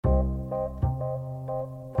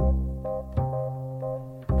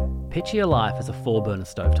Picture your life as a 4-burner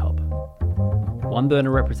stovetop. One burner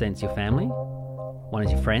represents your family, one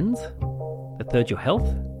is your friends, the third your health,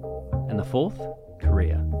 and the fourth,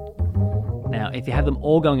 career. Now, if you have them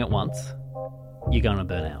all going at once, you're going to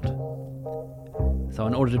burn out. So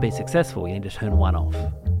in order to be successful, you need to turn one off.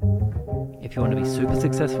 If you want to be super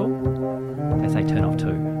successful, they say turn off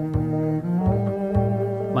two.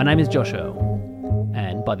 My name is Josh Earl,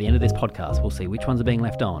 and by the end of this podcast, we'll see which ones are being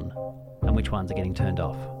left on and which ones are getting turned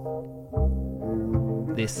off.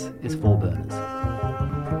 This is 4 Burners.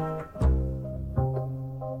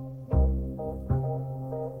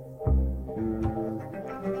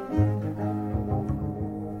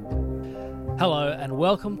 Hello and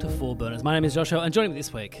welcome to 4 Burners. My name is Josh Earl, and joining me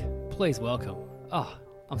this week, please welcome. Oh,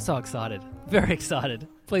 I'm so excited. Very excited.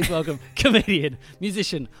 Please welcome comedian,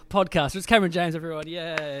 musician, podcaster. It's Cameron James, everyone.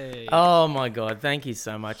 Yay. Oh, my God. Thank you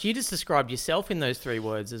so much. You just described yourself in those 3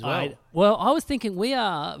 words as well. I was thinking we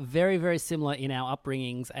are very, very similar in our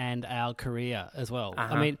upbringings and our career as well.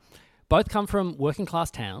 Uh-huh. I mean, both come from working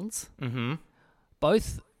class towns. Mm-hmm.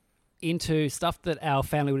 Both into stuff that our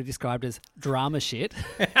family would have described as drama shit.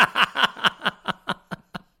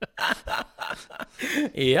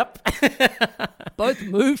 Yep. Both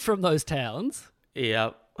moved from those towns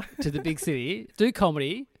Yep. to the big city, do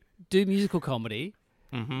comedy, do musical comedy.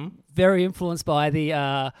 Mm-hmm. Very influenced by the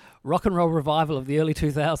rock and roll revival of the early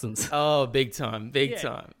 2000s. Oh, big time. Big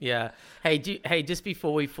time. Yeah. Hey, just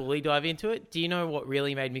before we fully dive into it, do you know what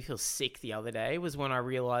really made me feel sick the other day was when I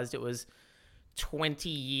realized it was 20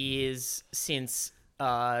 years since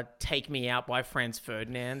Take Me Out by Franz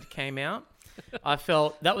Ferdinand came out. I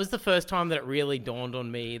felt that was the first time that it really dawned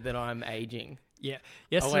on me that I'm aging. Yeah.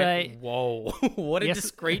 Yesterday. I went, whoa. What a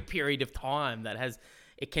discrete period of time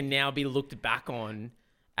it can now be looked back on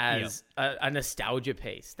as a nostalgia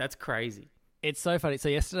piece. That's crazy. It's so funny. So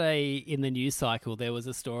yesterday in the news cycle, there was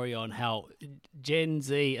a story on how Gen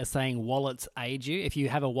Z are saying wallets age you. If you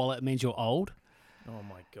have a wallet, it means you're old. Oh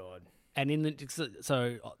my God. And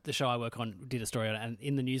so the show I work on did a story on it, and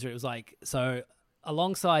in the news it was like, so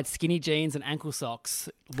alongside skinny jeans and ankle socks,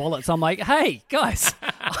 wallets, I'm like, hey guys,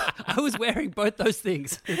 I was wearing both those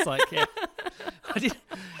things. It's like, yeah,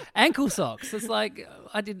 ankle socks. It's like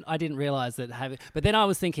I didn't realize that having. But then I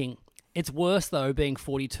was thinking, it's worse though being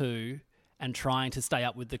 42 and trying to stay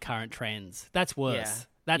up with the current trends. That's worse.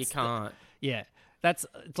 Yeah, you can't. It's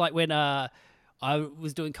like when I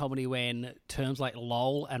was doing comedy when terms like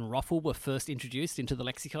lol and ruffle were first introduced into the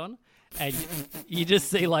lexicon. And you just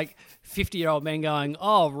see like 50-year-old men going,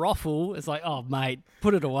 oh, ruffle. It's like, oh, mate,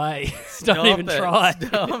 put it away. Don't even try.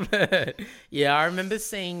 Stop it. Yeah, I remember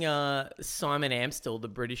seeing Simon Amstel, the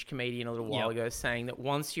British comedian, a little while ago, saying that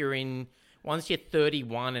once you're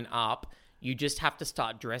 31 and up, you just have to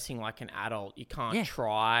start dressing like an adult. You can't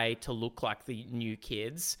try to look like the new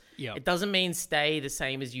kids. Yep. It doesn't mean stay the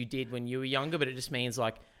same as you did when you were younger, but it just means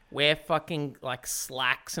like wear fucking like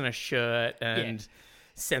slacks and a shirt and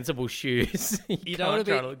sensible shoes. You don't want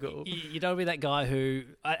to be that guy who,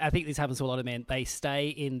 I think this happens to a lot of men, they stay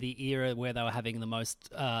in the era where they were having the most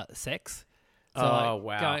sex. So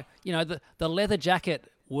wow. The leather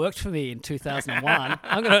jacket worked for me in 2001.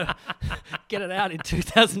 I'm going to get it out in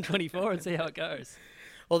 2024 and see how it goes.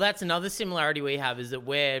 Well, that's another similarity we have is that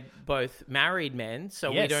we're both married men,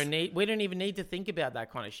 so we don't even need to think about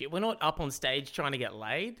that kind of shit. We're not up on stage trying to get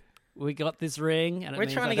laid. We got this ring, and we're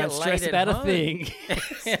trying to get laid stress about home. A thing.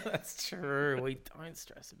 Yeah, that's true. We don't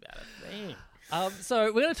stress about a thing. So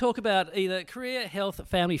we're going to talk about either career, health,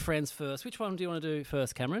 family, friends first. Which one do you want to do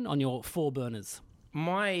first, Cameron, on your 4 burners?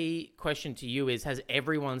 My question to you is, has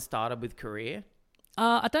everyone started with career?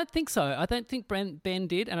 I don't think so. I don't think Ben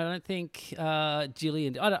did, and I don't think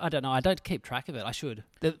Gillian. I don't know. I don't keep track of it. I should.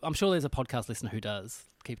 I'm sure there's a podcast listener who does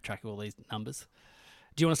keep track of all these numbers.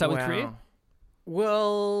 Do you want to start with career?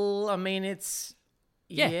 Well, I mean, it's...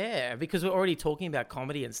 Yeah, because we're already talking about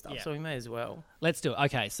comedy and stuff, so we may as well. Let's do it.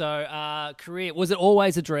 Okay, so career. Was it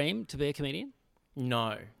always a dream to be a comedian?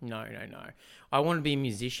 No. I wanted to be a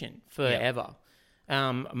musician forever,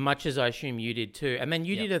 much as I assume you did too. And then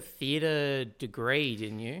you did a theatre degree,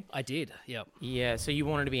 didn't you? I did, yep. Yeah, so you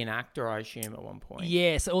wanted to be an actor, I assume, at one point.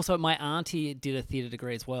 Yes, also my auntie did a theatre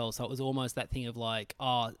degree as well, so it was almost that thing of like,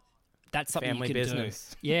 oh... That's something family you can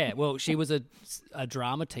business. do. Yeah, well, she was a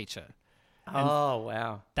drama teacher. Oh,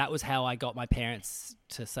 wow. That was how I got my parents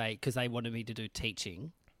to say, because they wanted me to do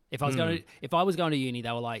teaching. If I was going to uni,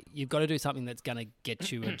 they were like, you've got to do something that's going to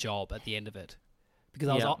get you a job at the end of it. Because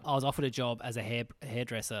I was offered a job as a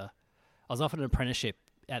hairdresser. I was offered an apprenticeship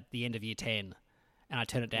at the end of year 10, and I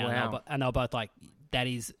turned it down. Wow. And they were both like, that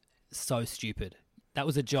is so stupid. That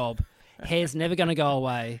was a job. Hair's never going to go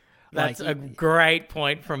away. That's a great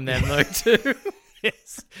point from them, though, too.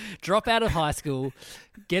 Yes. Drop out of high school,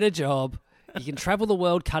 get a job. You can travel the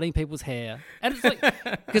world cutting people's hair. And it's like,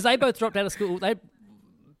 because they both dropped out of school. Dad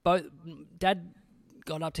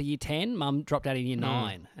got up to year 10, Mum dropped out in year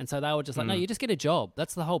 9. And so they were just like, no, you just get a job.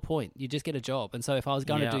 That's the whole point. You just get a job. And so if I was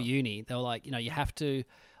going to do uni, they were like, you have to,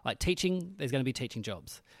 like teaching, there's going to be teaching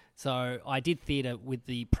jobs. So I did theatre with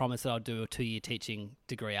the promise that I'd do a 2-year teaching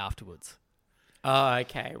degree afterwards. Oh,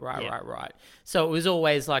 okay. Right. So it was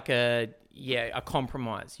always like a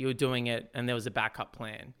compromise. You were doing it and there was a backup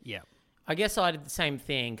plan. Yeah. I guess I did the same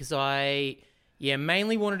thing because I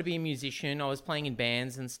mainly wanted to be a musician. I was playing in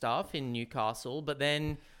bands and stuff in Newcastle, but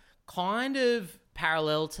then kind of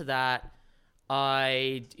parallel to that,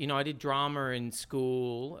 I did drama in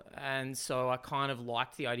school, and so I kind of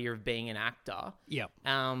liked the idea of being an actor. Yeah.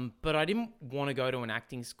 But I didn't want to go to an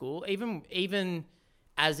acting school. Even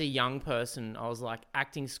as a young person, I was like,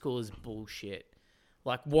 acting school is bullshit.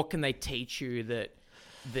 Like, what can they teach you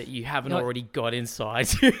that you haven't already got inside?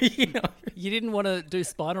 You didn't want to do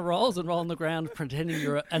spinal rolls and roll on the ground pretending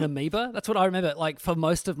you're an amoeba? That's what I remember, like, for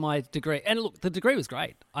most of my degree. And look, the degree was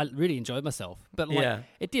great. I really enjoyed myself. But,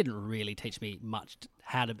 it didn't really teach me much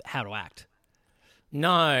how to act. No.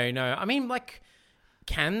 I mean, like,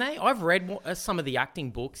 can they? I've read some of the acting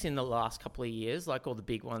books in the last couple of years, like all the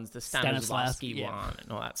big ones, the Stanislavski one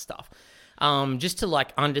and all that stuff. Just to,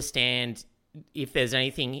 like, understand if there's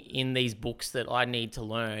anything in these books that I need to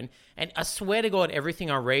learn. And I swear to God,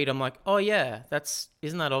 everything I read, I'm like, oh yeah,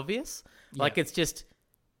 isn't that obvious? Yeah. Like, it's just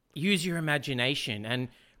use your imagination and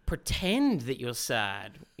pretend that you're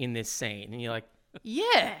sad in this scene. And you're like,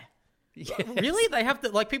 yeah, yes. Really? They have to,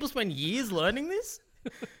 like, people spend years learning this?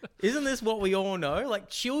 Isn't this what we all know? Like,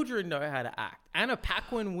 children know how to act. Anna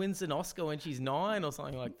Paquin wins an Oscar when she's 9 or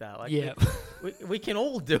something like that. Like, yeah. we can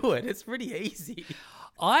all do it. It's pretty easy.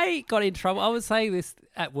 I got in trouble. I was saying this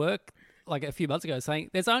at work like a few months ago,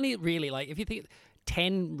 saying there's only really, like, if you think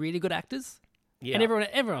 10 really good actors, and everyone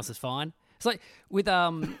else is fine. It's like with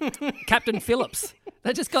Captain Phillips.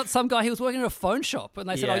 They just got some guy. He was working at a phone shop, and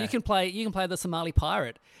they said, "Oh, you can play the Somali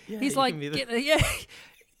pirate." Yeah, he's like,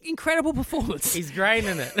 incredible performance. He's great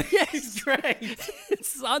in it. Yeah, he's great.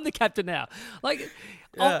 I'm the captain now.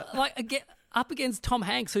 Up against Tom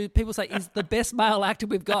Hanks, who people say is the best male actor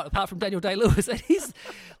we've got, apart from Daniel Day-Lewis, and he's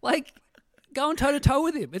like going toe-to-toe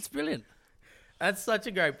with him. It's brilliant. That's such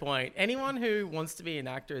a great point. Anyone who wants to be an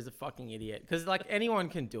actor is a fucking idiot, because, like, anyone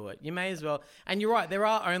can do it. You may as well. And you're right, there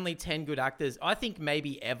are only 10 good actors, I think,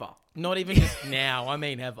 maybe ever. Not even just now, I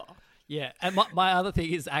mean ever. Yeah, and my other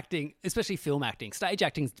thing is acting, especially film acting. Stage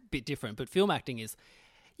acting's a bit different, but film acting is,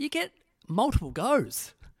 you get multiple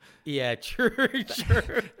goes. Yeah, true.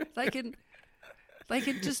 They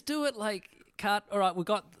can just do it like, cut. All right, we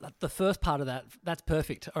got the first part of that. That's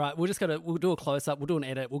perfect. All right, we'll do a close-up. We'll do an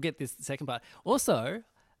edit. We'll get this second part. Also,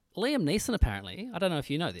 Liam Neeson, apparently, I don't know if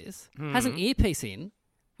you know this, has an earpiece in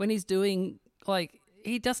when he's doing, like,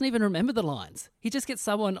 he doesn't even remember the lines. He just gets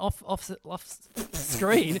someone off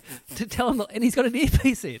screen to tell him, and he's got an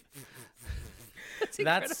earpiece in.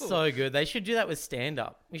 That's so good. They should do that with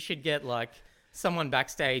stand-up. We should get, like, someone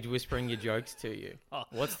backstage whispering your jokes to you. Oh,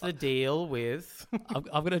 what's the deal with? I'm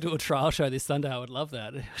going to do a trial show this Sunday. I would love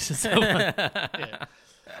that. Yeah.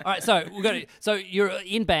 All right, so you're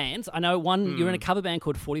in bands. I know one. You're in a cover band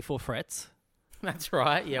called 44 Frets. That's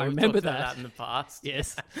right. Yeah, I we've remember talked about that in the past.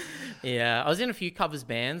 Yes. Yeah, I was in a few covers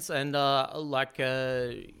bands, and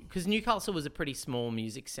because Newcastle was a pretty small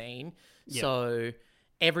music scene, so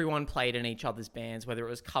everyone played in each other's bands, whether it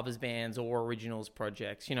was covers bands or originals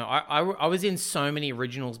projects. You know, I was in so many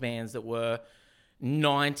originals bands that were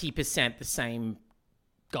 90% the same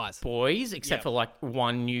boys, except for like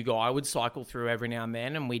one new guy would cycle through every now and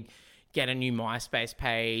then, and we'd get a new MySpace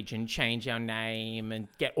page and change our name and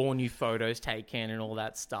get all new photos taken and all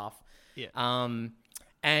that stuff. Yeah.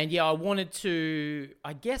 And yeah, I wanted to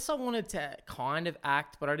kind of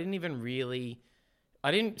act, but I didn't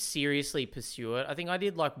seriously pursue it. I think I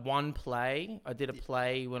did like one play. I did a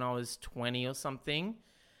play when I was 20 or something.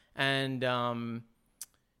 And I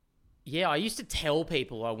used to tell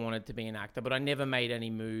people I wanted to be an actor, but I never made any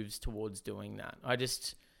moves towards doing that. I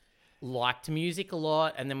just liked music a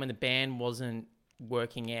lot. And then when the band wasn't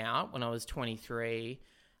working out when I was 23,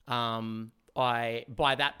 by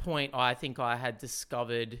that point, I think I had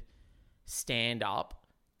discovered stand-up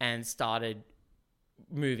and started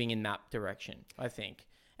moving in that direction, I think.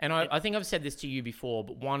 And I think I've said this to you before,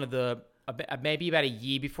 but maybe about a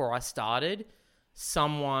year before I started,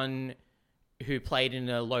 someone who played in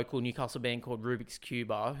a local Newcastle band called Rubik's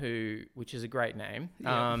Cuba, which is a great name,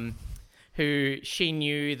 who she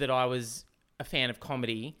knew that I was a fan of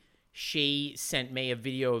comedy. she sent me a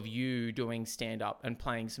video of you doing stand-up and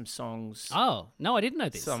playing some songs. Oh, no, I didn't know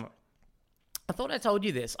this. I thought I told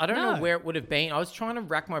you this. I don't know where it would have been. I was trying to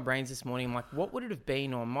rack my brains this morning. I'm like, what would it have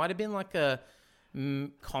been on? Might have been like a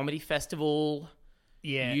comedy festival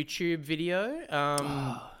YouTube video.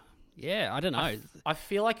 Yeah, I don't know. I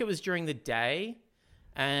feel like it was during the day,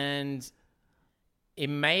 and it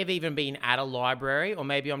may have even been at a library, or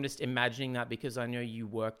maybe I'm just imagining that because I know you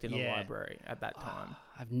worked in a library at that time.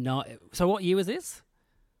 I've not. So what year was this?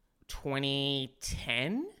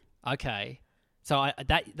 2010. Okay, so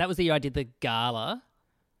that was the year I did the gala.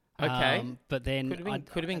 Okay, but then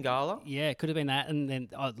could have been gala. Yeah, it could have been that, and then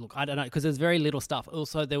look, I don't know because there's very little stuff.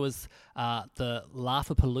 Also, there was the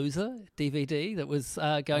Laughapalooza DVD that was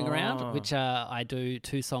going around, which I do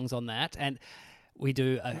 2 songs on that, and we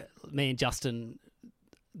do. Me and Justin,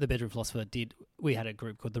 the Bedroom Philosopher, we had a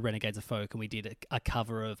group called the Renegades of Folk, and we did a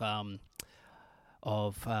cover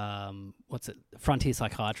of what's it? Frontier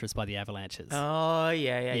Psychiatrist by the Avalanches. Oh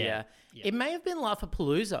yeah. It may have been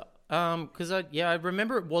Laughapalooza. Because I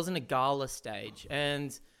remember it wasn't a gala stage,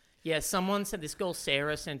 and someone said, this girl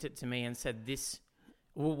Sarah sent it to me and said this.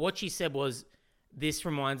 Well, what she said was, "This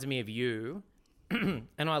reminds me of you," and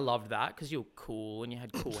I loved that because you're cool and you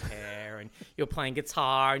had cool hair and you're playing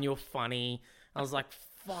guitar and you're funny. I was like,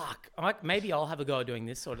 "Fuck, maybe I'll have a go at doing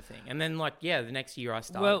this sort of thing." And then the next year I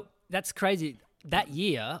started. Well, that's crazy. That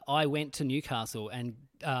year I went to Newcastle and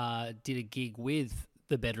did a gig with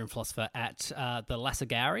the Bedroom Philosopher at the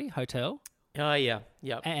Lasagari Hotel. Oh, yeah.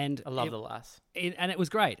 And I love the Lass. And it was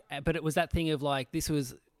great. But it was that thing of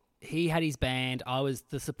he had his band, I was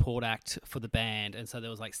the support act for the band. And so there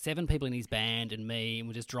was 7 people in his band and me, and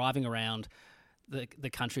we're just driving around the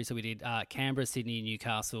country. So we did Canberra, Sydney,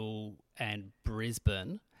 Newcastle and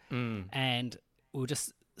Brisbane. And we were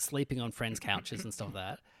just sleeping on friends' couches and stuff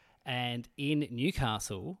like that. And in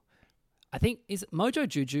Newcastle, I think, is it Mojo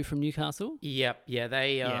Juju from Newcastle? Yep. Yeah,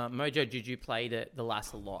 Mojo Juju played at the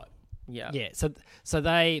Lass a lot. Yeah. Yeah. So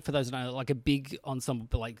they, for those who know, a big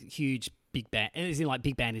ensemble, huge big band. And it's in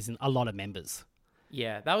big band is in a lot of members.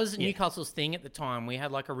 Yeah, that was Newcastle's thing at the time. We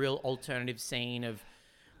had a real alternative scene of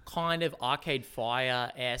kind of Arcade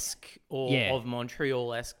Fire-esque or of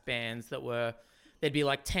Montreal-esque bands there'd be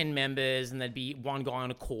 10 members and there'd be one guy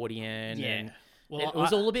on accordion. Yeah. And it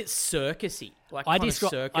was all a bit circusy. I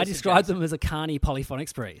described them as a carny polyphonic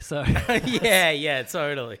spree. So yeah,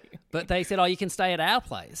 totally. But they said, you can stay at our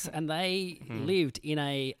place. And they lived in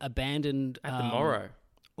a abandoned... At the Morrow.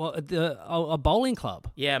 Well, a bowling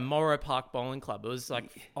club. Yeah, Morrow Park Bowling Club. It was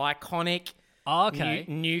iconic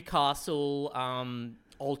Newcastle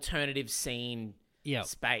alternative scene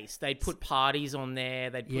space. They'd put parties on there.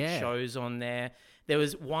 They'd put shows on there. There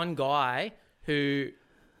was one guy who...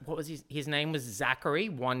 What was his name was Zachary,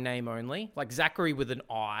 one name only. Zachary with an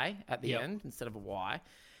I at the end instead of a Y.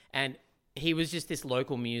 And he was just this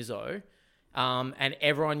local muso. And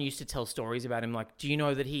everyone used to tell stories about him. Do you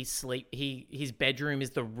know that his bedroom is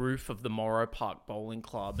the roof of the Morrow Park Bowling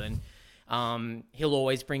Club? And he'll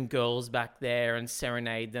always bring girls back there and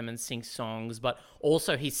serenade them and sing songs. But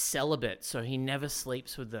also he's celibate, so he never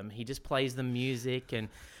sleeps with them. He just plays the music. And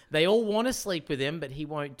they all want to sleep with him, but he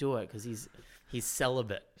won't do it because he's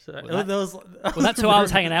celibate. So that's who I was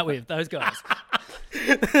hanging out with, those guys.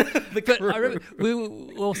 But I remember we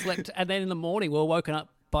all slept, and then in the morning we were woken up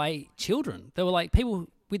by children. There were people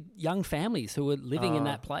with young families who were living in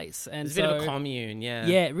that place. And it's a bit of a commune, yeah.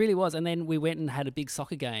 Yeah, it really was. And then we went and had a big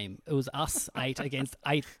soccer game. It was us 8 against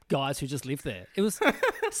 8 guys who just lived there. It was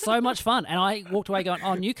so much fun. And I walked away going,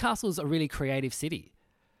 Newcastle's a really creative city.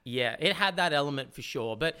 Yeah, it had that element for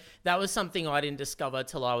sure. But that was something I didn't discover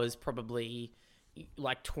till I was probably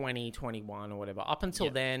 20, 21 or whatever. Up until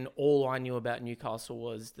then, all I knew about Newcastle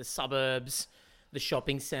was the suburbs, the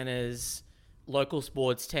shopping centres, local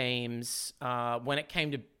sports teams. When it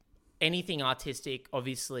came to anything artistic,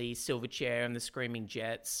 obviously Silverchair and the Screaming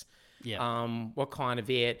Jets were kind of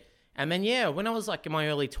it. And then, when I was in my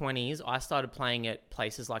early 20s, I started playing at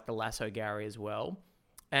places like the Lasso Gary as well.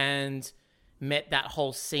 And met that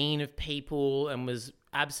whole scene of people and was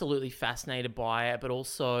absolutely fascinated by it, but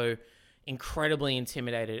also incredibly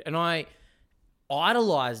intimidated. And I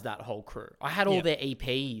idolized that whole crew. I had all their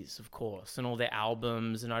EPs, of course, and all their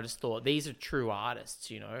albums, and I just thought, these are true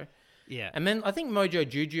artists, Yeah. And then I think Mojo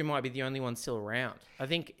Juju might be the only one still around. I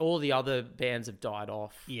think all the other bands have died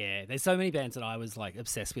off. Yeah, there's so many bands that I was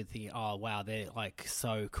obsessed with, thinking, oh wow, they're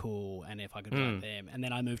so cool, and if I could write them. And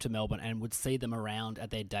then I moved to Melbourne and would see them around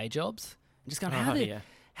at their day jobs. And just going,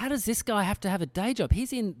 how does this guy have to have a day job?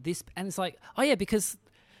 He's in this, and it's because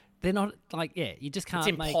they're not you just can't.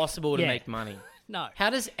 It's impossible to make money. No. How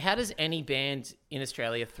does any band in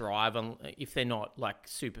Australia thrive if they're not like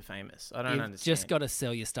super famous? I don't You've understand. just got to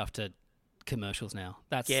sell your stuff to commercials now.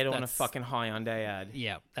 Get on a fucking Hyundai ad.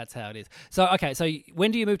 Yeah, that's how it is. So, okay, so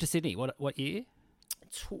when do you move to Sydney? What year?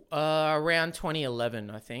 Around 2011,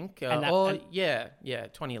 I think.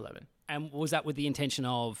 2011. And was that with the intention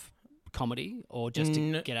of comedy or just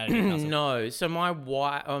to get out of Newcastle? No. So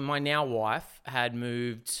my now wife had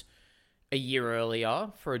moved a year earlier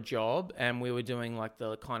for a job, and we were doing like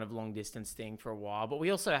the kind of long distance thing for a while. But we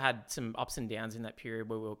also had some ups and downs in that period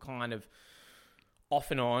where we were kind of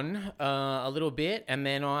off and on a little bit. And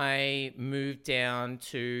then I moved down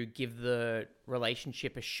to give the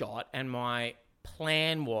relationship a shot. And my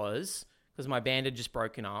plan was, because my band had just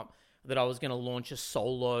broken up, that I was going to launch a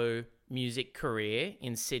solo music career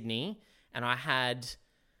in Sydney. And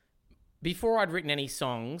before I'd written any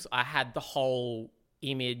songs, I had the whole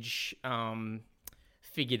image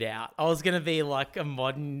figured out. I was going to be like a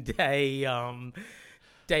modern day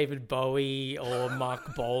David Bowie or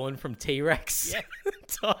Mark Bolan from T-Rex. Yeah.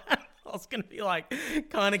 I was going to be like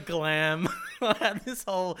kind of glam. I had this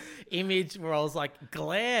whole image where I was like,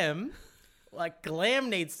 glam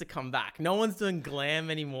needs to come back. No one's doing glam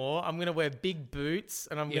anymore. I'm going to wear big boots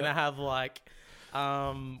and I'm going to have like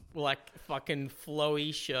fucking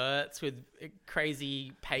flowy shirts with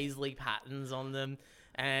crazy paisley patterns on them.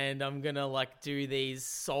 And I'm going to like do these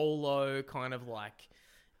solo kind of like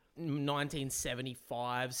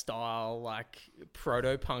 1975 style like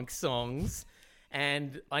proto-punk songs.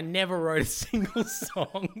 And I never wrote a single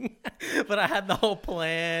song, but I had the whole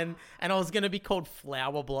plan, and I was going to be called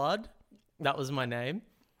Flower Blood. That was my name.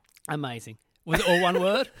 Amazing. Was it all one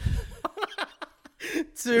word?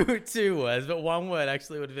 Two words, but one word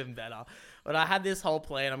actually would have been better. But I had this whole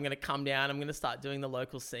plan. I'm going to come down. I'm going to start doing the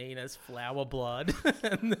local scene as Flower Blood.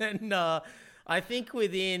 And then I think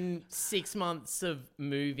within 6 months of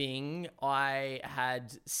moving, I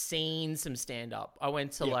had seen some stand-up. I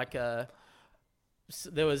went to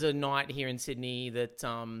there was a night here in Sydney that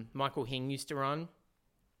Michael Hing used to run.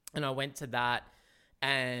 And I went to that,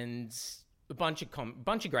 and a bunch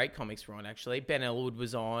of great comics were on, actually. Ben Elwood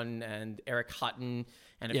was on, and Eric Hutton,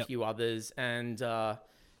 and a few others. And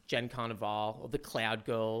Jen Carnival, or the Cloud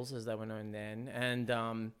Girls, as they were known then. And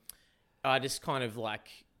I just kind of like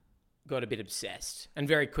got a bit obsessed, and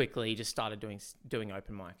very quickly just started doing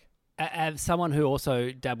open mic. As someone who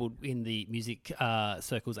also dabbled in the music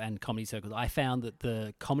circles and comedy circles, I found that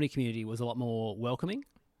the comedy community was a lot more welcoming.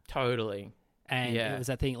 Totally. And it was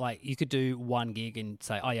that thing, like, you could do one gig and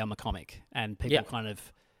say, oh, yeah, I'm a comic. And people kind of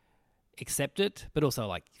accept it, but also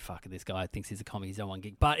like, fuck, this guy thinks he's a comic, he's on one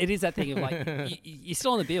gig. But it is that thing of like, you're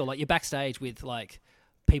still on the bill. Like, you're backstage with like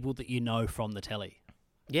people that you know from the telly.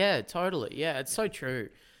 Yeah, totally. Yeah, it's so true.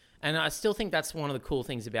 And I still think that's one of the cool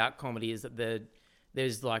things about comedy is that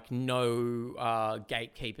there's like no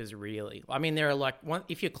gatekeepers really. I mean, there are like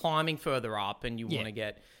if you're climbing further up and you want to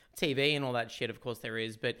get TV and all that shit, of course there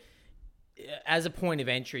is. But as a point of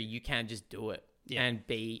entry, you can just do it and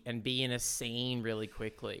be in a scene really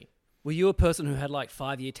quickly. Were you a person who had like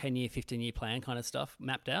 5-year, 10-year, 15-year plan kind of stuff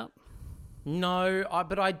mapped out? No,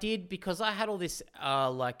 but I did, because I had all this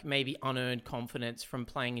like maybe unearned confidence from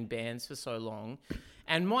playing in bands for so long.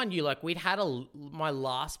 And mind you, like my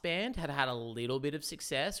last band had a little bit of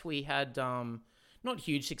success. We had not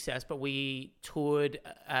huge success, but we toured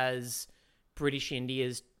as British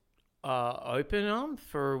India's opener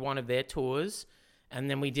for one of their tours, and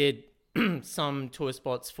then we did some tour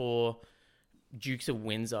spots for Dukes of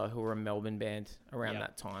Windsor, who were a Melbourne band around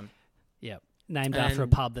that time. Yeah, named after a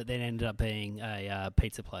pub that then ended up being a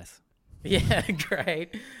pizza place. Yeah,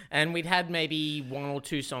 great. And we'd had maybe 1 or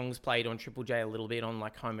 2 songs played on Triple J, a little bit on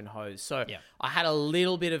like Home and Hose. So I had a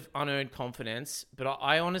little bit of unearned confidence, but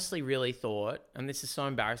I honestly really thought, and this is so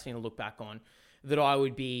embarrassing to look back on, that I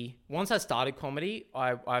would be, once I started comedy,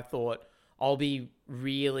 I thought I'll be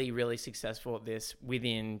really, really successful at this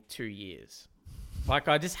within 2 years. Like,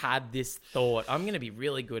 I just had this thought, I'm going to be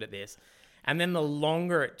really good at this. And then the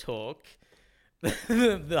longer it took,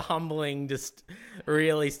 the humbling just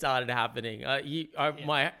really started happening.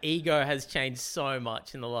 My ego has changed so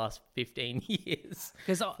much in the last 15 years.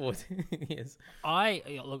 14 years. I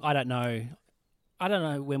don't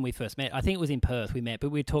know when we first met. I think it was in Perth we met, but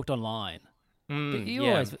we talked online. But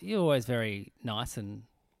you're always very nice and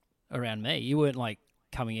around me. You weren't like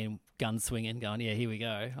coming in guns swinging, going, "Yeah, here we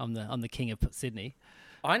go. I'm the king of Sydney."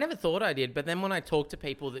 I never thought I did, but then when I talked to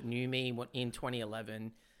people that knew me in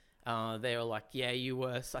 2011. They were like, yeah, you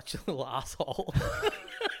were such a little asshole.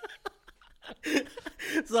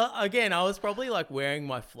 So again, I was probably like wearing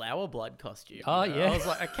my Flower Blood costume. Oh, yeah.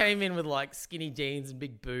 I came in with like skinny jeans and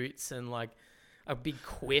big boots and like a big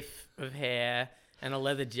quiff of hair and a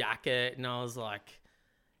leather jacket, and I was like,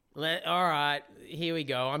 all right, here we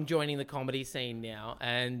go. I'm joining the comedy scene now.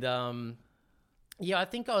 And I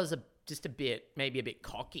think I was maybe a bit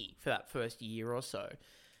cocky for that first year or so.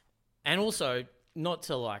 And also, but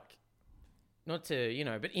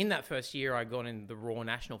in that first year, I got in the Raw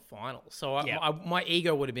National Final. So my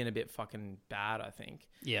ego would have been a bit fucking bad, I think.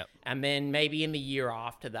 Yeah. And then maybe in the year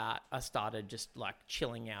after that, I started just like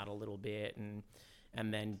chilling out a little bit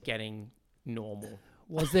and then getting normal.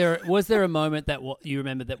 Was there a moment that you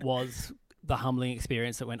remember that was the humbling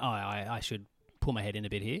experience that went, I should pull my head in a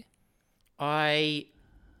bit here? When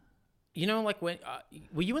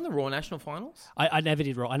were you in the Raw National Finals? I never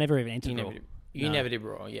did Raw. I never even entered Raw. You never did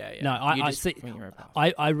Raw, yeah. No,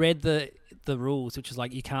 I read the rules, which is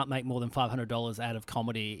like you can't make more than $500 out of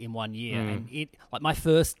comedy in 1 year. And it my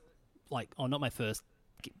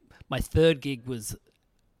third gig was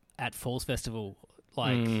at Falls Festival,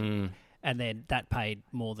 and then that paid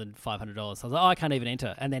more than $500. So I was like, I can't even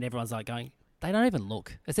enter. And then everyone's like going, they don't even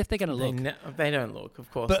look, as if they're going to look. They don't look,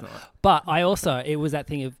 of course not. But I also, it was that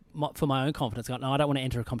thing of, for my own confidence, going, no, I don't want to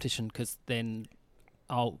enter a competition because then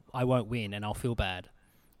I won't win and I'll feel bad.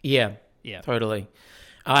 Yeah, totally.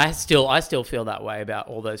 I still feel that way about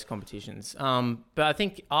all those competitions. But I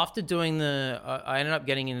think after doing I ended up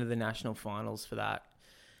getting into the national finals for that,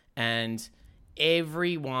 and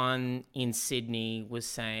everyone in Sydney was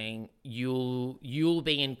saying you'll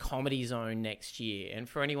be in Comedy Zone next year. And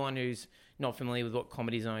for anyone who's not familiar with what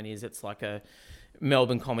Comedy Zone is, it's like a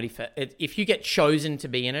Melbourne Comedy if you get chosen to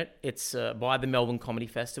be in it, it's by the Melbourne Comedy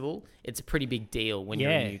Festival. It's a pretty big deal when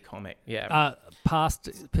you're a new comic. Yeah. Past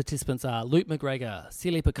participants are Luke McGregor,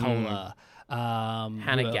 Silly Picola,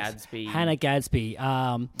 Hannah Gadsby,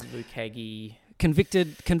 Luke Heggie,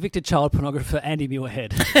 convicted child pornographer Andy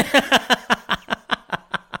Muirhead.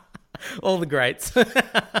 All the greats.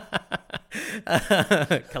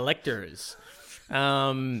 Collectors.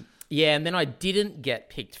 And then I didn't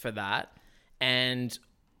get picked for that. And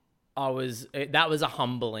that was a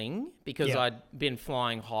humbling because I'd been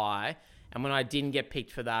flying high. And when I didn't get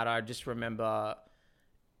picked for that, I just remember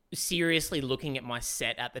seriously looking at my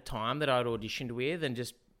set at the time that I'd auditioned with and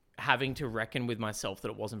just having to reckon with myself that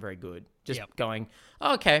it wasn't very good. Just going,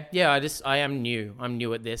 okay, I am new. I'm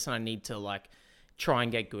new at this and I need to like try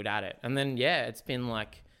and get good at it. And then, it's been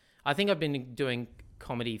like, I think I've been doing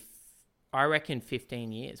comedy, I reckon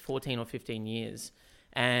 14 or 15 years.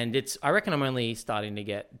 And I reckon I'm only starting to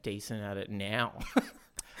get decent at it now.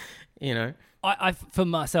 I for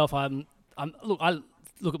myself, I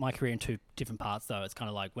look at my career in two different parts though. It's kind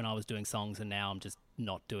of like when I was doing songs and now I'm just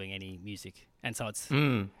not doing any music. And so it's,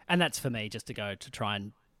 and that's for me just to go to try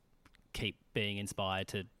and keep being inspired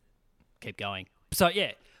to keep going. So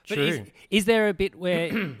yeah. But is there a bit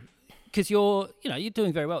where, because you're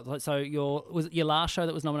doing very well. So was it your last show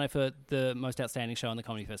that was nominated for the most outstanding show on the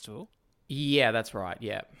Comedy Festival? Yeah, that's right.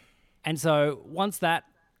 Yeah. And so once that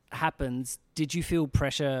happens, did you feel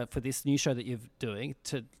pressure for this new show that you're doing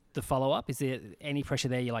to the follow up? Is there any pressure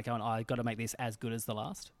there? You're like, I got to make this as good as the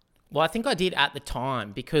last? Well, I think I did at the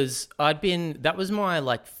time because that was my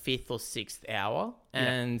like fifth or sixth hour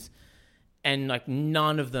and like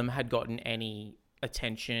none of them had gotten any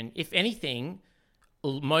attention. If anything,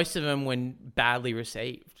 most of them went badly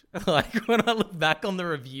received. Like when I look back on the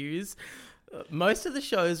reviews, most of the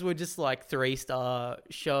shows were just like 3-star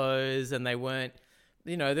shows and they weren't,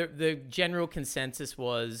 the general consensus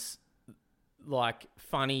was like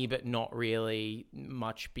funny, but not really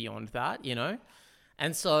much beyond that,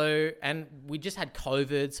 And we just had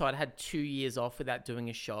COVID. So I'd had 2 years off without doing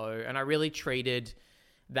a show. And I really treated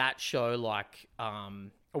that show like,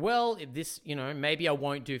 maybe I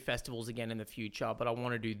won't do festivals again in the future, but I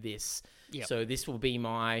want to do this. Yep. So this will be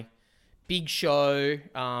my big show,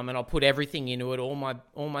 and I'll put everything into it, all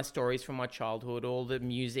my stories from my childhood, all the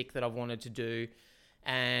music that I've wanted to do,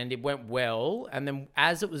 and it went well. And then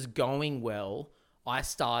as it was going well, I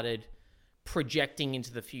started projecting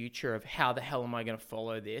into the future of how the hell am I going to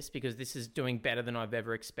follow this, because this is doing better than I've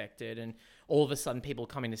ever expected, and all of a sudden people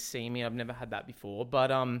coming to see me. I've never had that before, but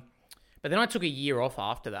then I took a year off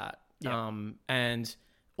after that, and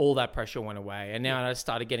all that pressure went away, and now I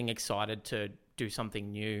started getting excited to do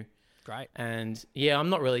something new. Great. And I'm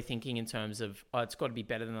not really thinking in terms of, it's got to be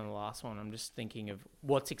better than the last one. I'm just thinking of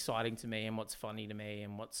what's exciting to me and what's funny to me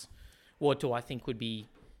and what do I think would be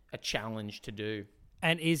a challenge to do.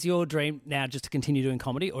 And is your dream now just to continue doing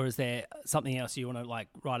comedy, or is there something else you want to like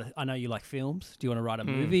write? I know you like films. Do you want to write a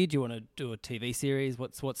movie? Do you want to do a TV series?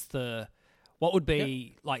 What would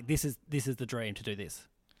be like, this is the dream to do this?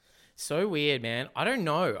 So weird, man. I don't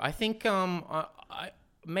know. I think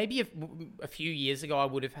maybe a few years ago I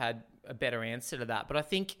would have had a better answer to that. But I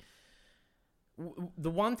think the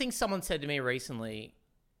one thing someone said to me recently,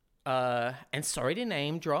 and sorry to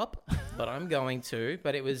name drop, but I'm going to,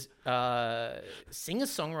 but it was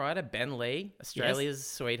singer-songwriter Ben Lee, Australia's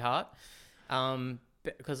sweetheart.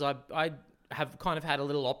 Because I have kind of had a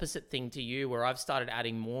little opposite thing to you, where I've started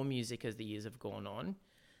adding more music as the years have gone on,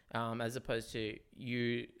 as opposed to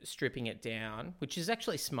you stripping it down, which is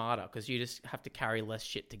actually smarter because you just have to carry less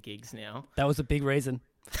shit to gigs now. That was a big reason.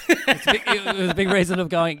 It was a big reason of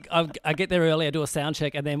going, I get there early, I do a sound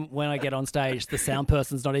check, and then when I get on stage, the sound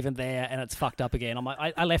person's not even there and it's fucked up again. I'm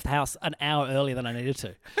like, I left the house an hour earlier than I needed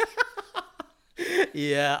to.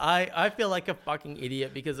 Yeah, I feel like a fucking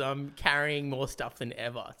idiot because I'm carrying more stuff than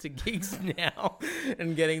ever to gigs now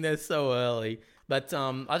and getting there so early. But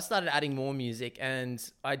I've started adding more music, and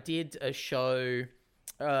I did a show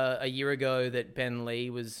a year ago that Ben Lee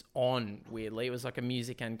was on, weirdly. It was like a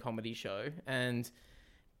music and comedy show. And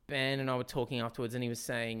Ben and I were talking afterwards, and he was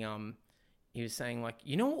saying like,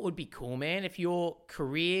 you know what would be cool, man? If your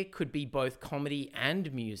career could be both comedy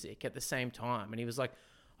and music at the same time. And he was like,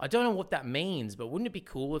 I don't know what that means, but wouldn't it be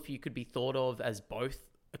cool if you could be thought of as both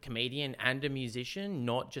a comedian and a musician,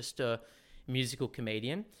 not just a musical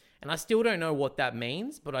comedian? And I still don't know what that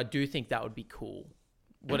means, but I do think that would be cool.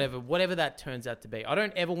 Whatever that turns out to be. I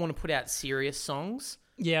don't ever want to put out serious songs.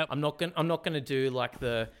 Yeah. I'm not gonna do like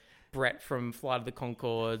the Brett from Flight of the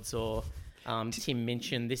Conchords or Tim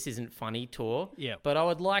Minchin This Isn't Funny tour. Yeah. But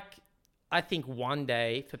I think one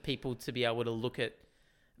day for people to be able to look at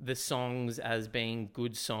the songs as being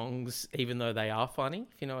good songs, even though they are funny,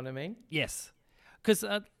 if you know what I mean. Yes. Because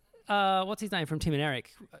what's his name from Tim and Eric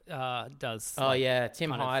does. Oh, yeah. Tim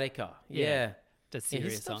Heidecker. Yeah. Does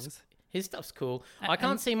serious songs. His stuff's cool. I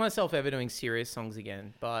can't see myself ever doing serious songs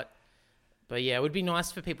again, but yeah, it would be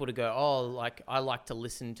nice for people to go, oh, like, I like to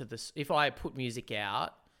listen to this. If I put music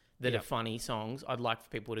out that are funny songs, I'd like for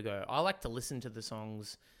people to go, I like to listen to the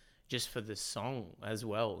songs just for the song as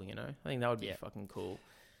well, you know? I think that would be fucking cool.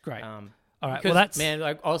 Great. All right. Because, well, that's man.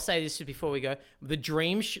 Like, I'll say this before we go. The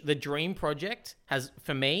Dream project has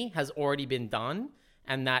already been done,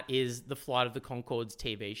 and that is the Flight of the Conchords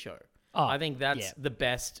TV show. Oh, I think that's the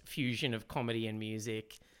best fusion of comedy and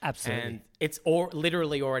music. Absolutely. And it's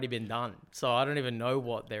literally already been done. So I don't even know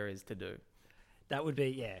what there is to do. That would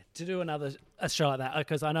be to do a show like that,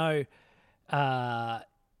 because I know a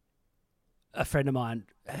friend of mine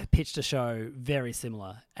pitched a show very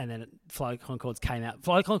similar, and then Flight of Conchords came out.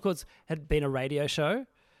 Flight of Conchords had been a radio show,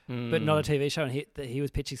 but not a TV show, and he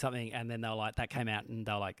was pitching something, and then they were like, that came out, and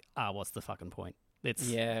they were like, what's the fucking point?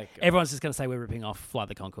 Everyone's just going to say we're ripping off Flight of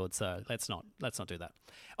the Conchords, so let's not do that.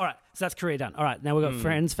 All right, so that's career done. All right, now we've got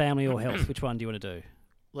friends, family, or health. Which one do you want to do?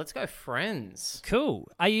 Let's go friends. Cool.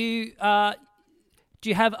 Are you? Do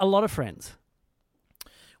you have a lot of friends?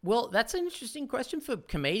 Well, that's an interesting question for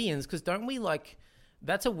comedians, because don't we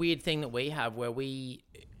that's a weird thing that we have where we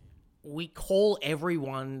call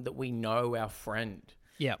everyone that we know our friend.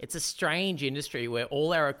 Yeah. It's a strange industry where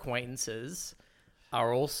all our acquaintances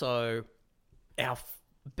are also our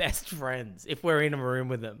best friends if we're in a room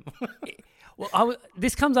with them. Well,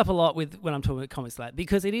 this comes up a lot when I'm talking about comics, like,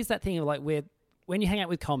 because it is that thing of like when you hang out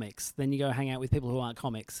with comics, then you go hang out with people who aren't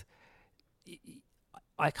comics.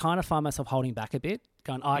 I kind of find myself holding back a bit,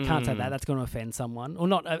 going, I can't say that. That's going to offend someone. Or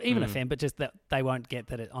not even offend, but just that they won't get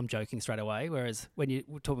that I'm joking straight away. Whereas when you're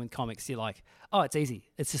talking with comics, you're like, oh, it's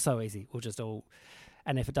easy. It's just so easy. We'll just all...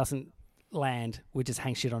 And if it doesn't land, we just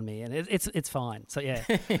hang shit on me. And it's fine. So, yeah.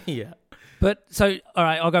 Yeah. But, so, all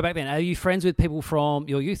right, I'll go back then. Are you friends with people from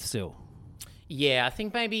your youth still? Yeah, I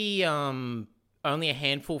think maybe only a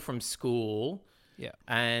handful from school. Yeah.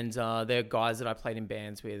 And they're guys that I played in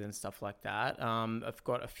bands with and stuff like that. I've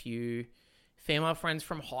got a few female friends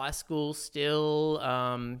from high school still,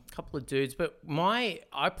 a couple of dudes. But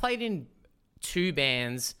I played in 2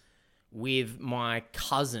 bands with my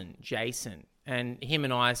cousin, Jason. And him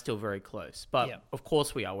and I are still very close. But of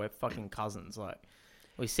course we are. We're fucking cousins. Like,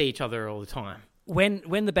 we see each other all the time.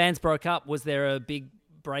 When the bands broke up, was there a big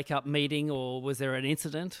breakup meeting, or was there an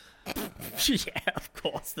incident? Yeah, of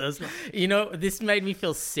course. This made me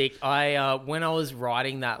feel sick. When I was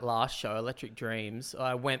writing that last show, Electric Dreams,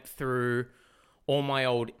 I went through all my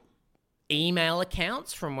old email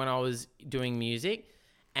accounts from when I was doing music,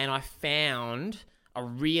 and I found a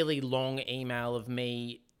really long email of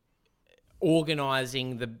me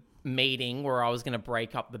organizing the meeting where I was going to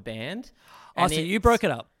break up the band. So you broke it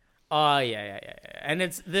up. Oh, yeah. And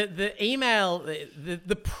it's the email,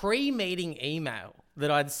 the pre-meeting email that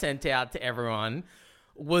I'd sent out to everyone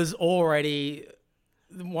was already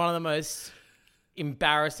one of the most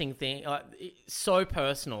embarrassing thing, so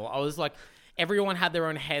personal. I was like, everyone had their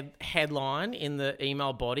own headline in the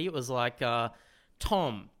email body. It was like,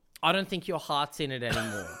 Tom, I don't think your heart's in it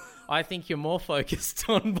anymore. I think you're more focused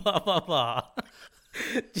on blah, blah, blah.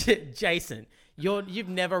 Jason, you've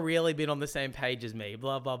never really been on the same page as me,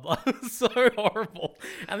 blah, blah, blah. So horrible.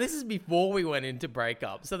 And this is before we went into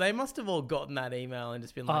breakup. So they must have all gotten that email and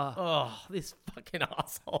just been like, oh, this fucking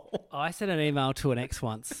asshole. I sent an email to an ex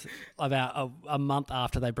once about a month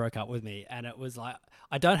after they broke up with me. And it was like,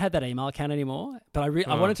 I don't have that email account anymore, but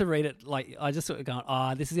I wanted to read it. Like, I just sort of going,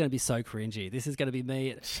 this is going to be so cringy. This is going to be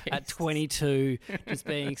me at 22, just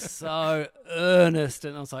being so earnest.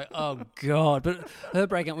 And I was like, oh God. But her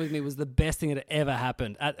breaking up with me was the best thing that ever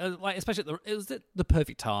happened. Especially, it was at the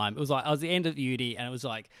perfect time. It was like, I was the end of uni and it was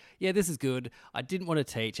like, yeah, this is good. I didn't want to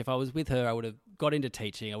teach. If I was with her, I would have got into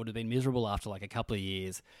teaching. I would have been miserable after like a couple of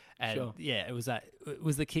years. And yeah, it was the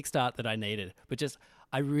kickstart that I needed. But just,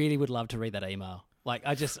 I really would love to read that email. Like,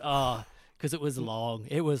 I just, because it was long.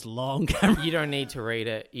 It was long. You don't need to read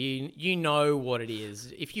it. You know what it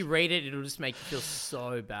is. If you read it, it'll just make you feel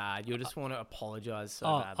so bad. You'll just want to apologize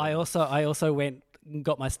so badly. I also went and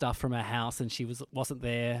got my stuff from her house, and she wasn't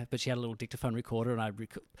there, but she had a little dictaphone recorder, and I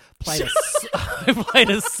played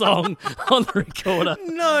a song on the recorder.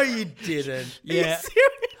 No, you didn't. Yeah.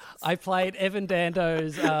 I played Evan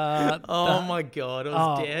Dando's. Oh my God, it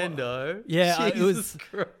was Dando. Yeah, Jesus it was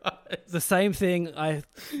Christ. The same thing.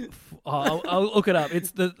 I'll look it up.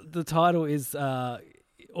 It's the title is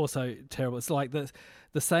also terrible. It's like the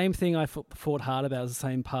same thing I fought hard about is the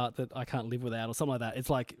same part that I can't live without, or something like that.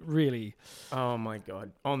 It's like really. Oh my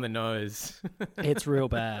God, on the nose. It's real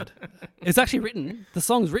bad. It's actually written. The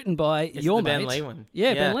song's written by your mate. Ben Lee one.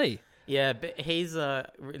 Yeah, Ben Lee. Yeah, but he's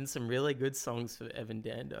written some really good songs for Evan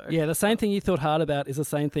Dando. Yeah, the same thing you thought hard about is the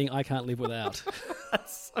same thing I can't live without.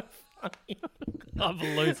 That's so funny. I'm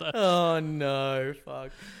a loser. Oh no,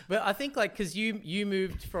 fuck. But I think like because you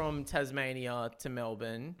moved from Tasmania to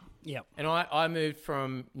Melbourne. Yep. And I moved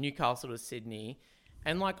from Newcastle to Sydney.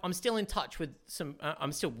 And like I'm still in touch with some.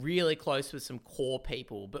 I'm still really close with some core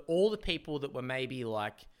people. But all the people that were maybe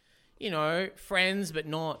like, you know, friends but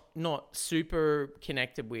not super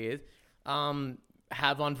connected with,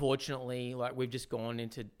 have unfortunately, like we've just gone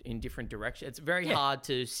in different directions. It's very hard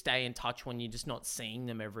to stay in touch when you're just not seeing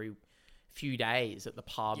them every few days at the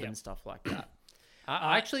pub and stuff like that.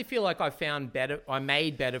 I actually feel like I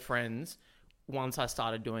made better friends once I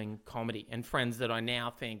started doing comedy, and friends that I now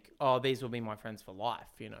think, oh, these will be my friends for life,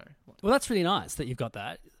 you know. Well, that's really nice that you've got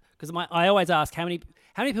that, because I always ask how many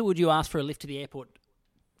people would you ask for a lift to the airport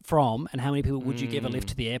from, and how many people would you give a lift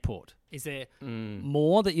to the airport? Is there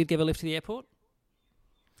more that you'd give a lift to the airport?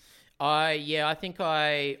 I think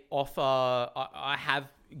I have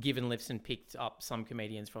given lifts and picked up some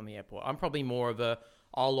comedians from the airport. I'm probably more of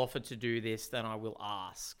I'll offer to do this than I will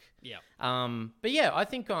ask. Yeah. But yeah, I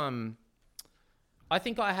think I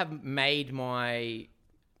have made my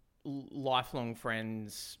lifelong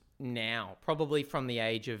friends now, probably from the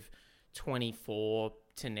age of 24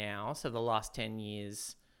 to now. So the last 10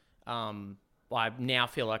 years, I now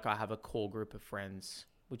feel like I have a core group of friends,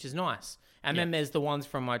 which is nice. And then there's the ones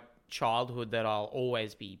from my childhood that I'll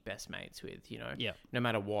always be best mates with, you know, no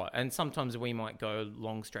matter what. And sometimes we might go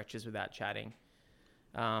long stretches without chatting.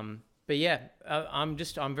 But yeah, I'm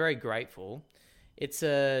very grateful. It's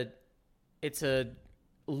a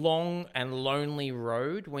long and lonely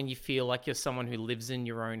road when you feel like you're someone who lives in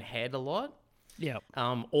your own head a lot. Yeah.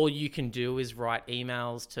 All you can do is write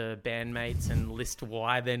emails to bandmates and list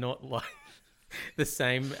why they're not like the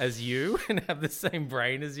same as you and have the same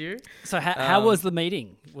brain as you. So how was the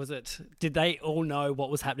meeting? Did they all know what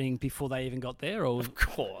was happening before they even got there? Or Of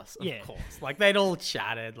course. Like they'd all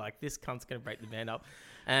chatted like this cunt's going to break the band up.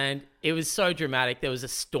 And it was so dramatic. There was a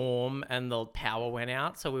storm and the power went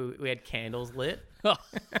out. So we had candles lit. It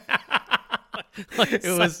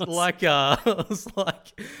was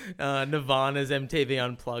like Nirvana's MTV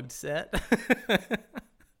Unplugged set.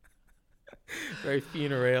 Very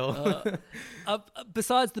funereal.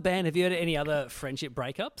 Besides the band, have you had any other friendship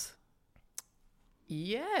breakups?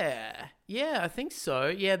 Yeah, I think so.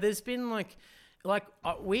 Yeah, there's been me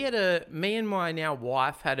and my now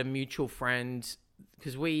wife had a mutual friend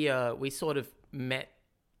because we sort of met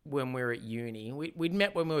when we were at uni. We'd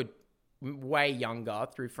met when we were way younger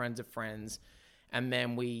through friends of friends, and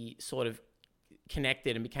then we sort of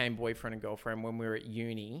connected and became boyfriend and girlfriend when we were at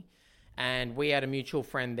uni. And we had a mutual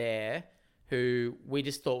friend there who we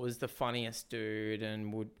just thought was the funniest dude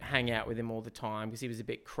and would hang out with him all the time because he was a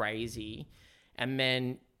bit crazy. And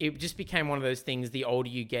then it just became one of those things, the older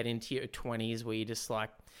you get into your 20s, where you're just like,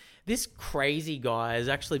 this crazy guy is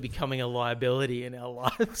actually becoming a liability in our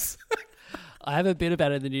lives. I have a bit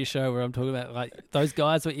about it in the new show where I'm talking about like those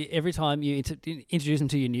guys. Where every time you introduce them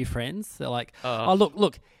to your new friends, they're like, "Oh,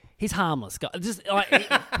 look, he's harmless." Just like,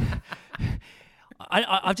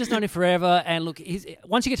 I've just known him forever, and look,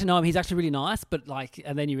 once you get to know him, he's actually really nice. But like,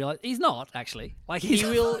 and then you realize he's not actually. Like he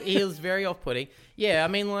was very off-putting. Yeah, I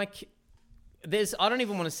mean, like, I don't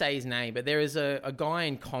even want to say his name, but there is a guy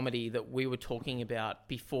in comedy that we were talking about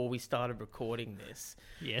before we started recording this.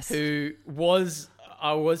 Yes,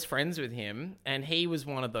 I was friends with him, and he was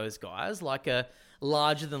one of those guys, like a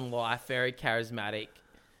larger-than-life, very charismatic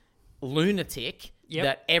lunatic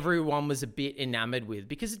that everyone was a bit enamored with,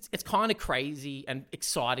 because it's kind of crazy and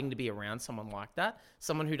exciting to be around someone like that,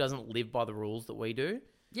 someone who doesn't live by the rules that we do.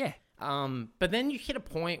 Yeah. But then you hit a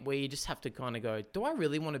point where you just have to kind of go, do I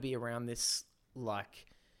really want to be around this, like,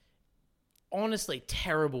 honestly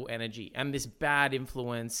terrible energy and this bad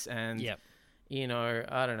influence and... You know,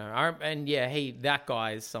 I don't know. That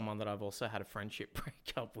guy is someone that I've also had a friendship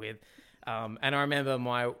breakup with. And I remember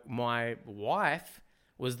my wife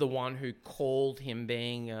was the one who called him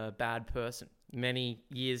being a bad person many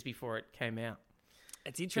years before it came out.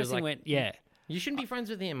 It's interesting you shouldn't be friends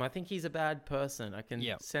with him. I think he's a bad person. I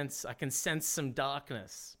can sense some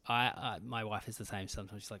darkness. My wife is the same.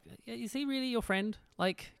 Sometimes she's like, yeah, is he really your friend?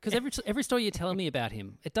 Like, because every story you're telling me about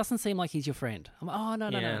him, it doesn't seem like he's your friend. I'm like, oh,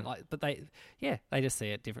 no. Like, but they just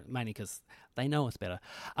see it different, mainly because they know us better.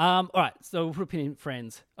 All right, so we'll put a pin in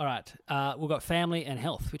friends. All right, we've got family and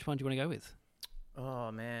health. Which one do you want to go with? Oh,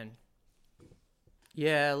 man.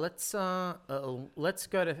 Yeah, let's go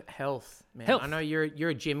to health, man. Health. I know you're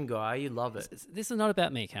a gym guy. You love it. This is not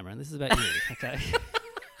about me, Cameron. This is about you. Okay.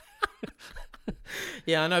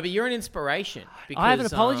 Yeah, I know, but you're an inspiration. Because, I have an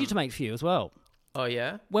apology to make for you as well. Oh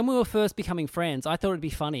yeah. When we were first becoming friends, I thought it'd be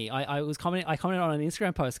funny. I commented on an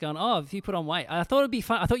Instagram post going, "Oh, if you put on weight," I thought it'd be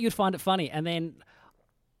fun. I thought you'd find it funny, and then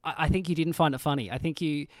I think you didn't find it funny. I think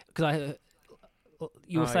you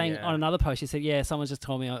were saying on another post, you said, yeah, someone just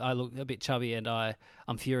told me I look a bit chubby and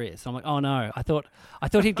I'm furious. I'm like, oh no, I thought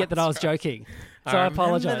he'd get that I was joking. So I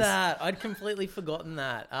apologize. Remember that. I'd completely forgotten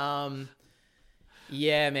that.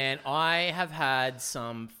 Yeah, man, I have had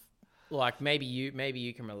some, like, maybe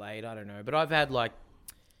you can relate. I don't know. But I've had, like,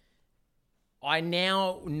 I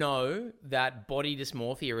now know that body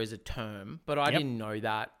dysmorphia is a term, but I didn't know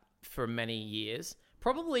that for many years.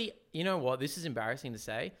 Probably, you know what? This is embarrassing to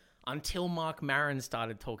say. Until Mark Maron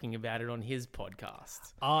started talking about it on his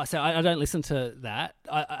podcast. Oh, so I don't listen to that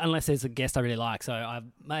unless there's a guest I really like. So I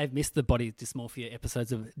may have missed the body dysmorphia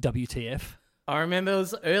episodes of WTF. I remember it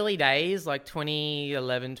was early days, like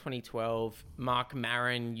 2011, 2012. Mark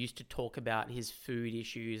Maron used to talk about his food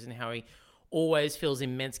issues and how he always feels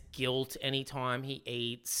immense guilt anytime he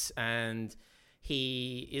eats, and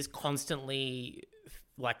he is constantly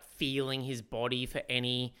like feeling his body for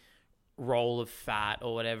any roll of fat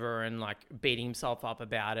or whatever, and like beating himself up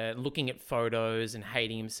about it, looking at photos and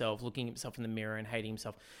hating himself, looking at himself in the mirror and hating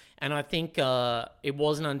himself. And I think it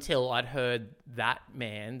wasn't until I'd heard that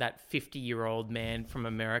man, that 50-year-old man from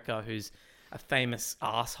America who's a famous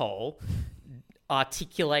asshole,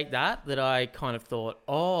 articulate that I kind of thought,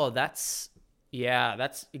 oh, that's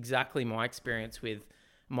exactly my experience with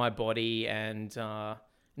my body and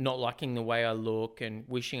not liking the way I look and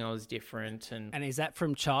wishing I was different. And is that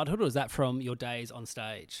from childhood or is that from your days on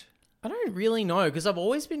stage? I don't really know, because I've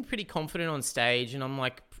always been pretty confident on stage, and I'm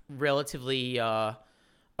like relatively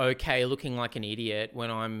okay looking like an idiot when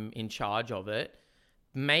I'm in charge of it.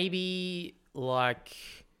 Maybe like,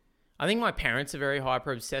 I think my parents are very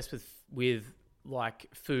hyper obsessed with like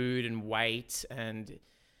food and weight, and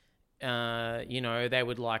you know, they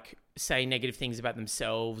would like say negative things about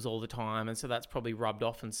themselves all the time, and so that's probably rubbed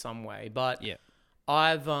off in some way. But yeah,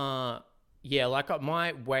 I've like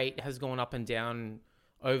my weight has gone up and down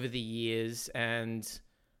over the years, and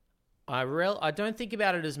I don't think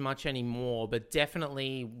about it as much anymore, but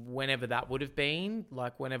definitely whenever that would have been,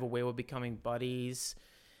 like whenever we were becoming buddies,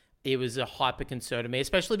 it was a hyper concern to me,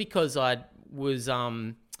 especially because I was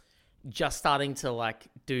just starting to like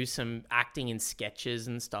do some acting in sketches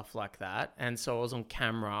and stuff like that. And so I was on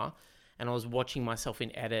camera and I was watching myself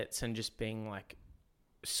in edits and just being like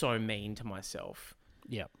so mean to myself.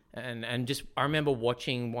 Yeah. And just, I remember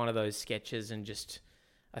watching one of those sketches and just,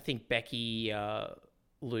 I think Becky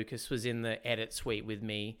Lucas was in the edit suite with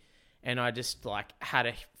me, and I just like had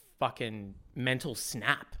a fucking mental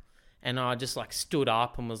snap, and I just like stood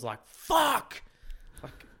up and was like, fuck,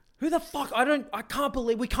 like, who the fuck? I can't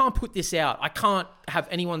believe we can't put this out. I can't have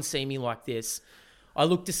anyone see me like this. I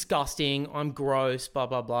look disgusting. I'm gross, blah,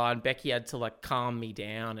 blah, blah. And Becky had to like calm me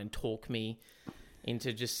down and talk me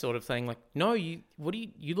into just sort of saying like, no, you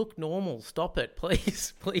look normal. Stop it,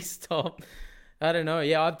 please, please stop. I don't know.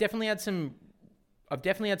 Yeah, I've definitely had some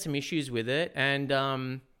issues with it, and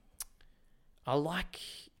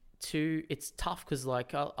it's tough because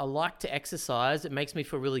like I like to exercise. It makes me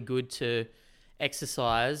feel really good to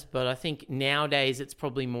exercise, but I think nowadays it's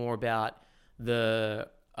probably more about the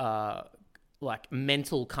like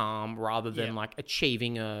mental calm rather than like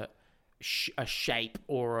achieving a shape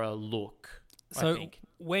or a look. So I think.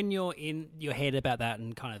 When you're in your head about that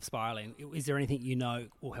and kind of spiraling, is there anything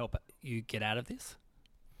will help you get out of this?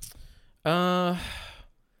 Well,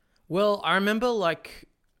 I remember like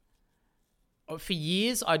for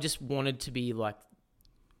years I just wanted to be like,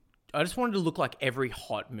 I just wanted to look like every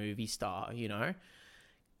hot movie star, you know?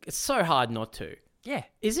 It's so hard not to. Yeah.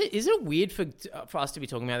 Is it weird for us to be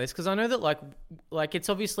talking about this? Because I know that like it's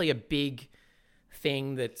obviously a big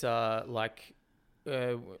thing that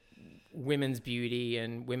women's beauty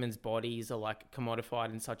and women's bodies are like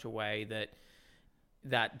commodified in such a way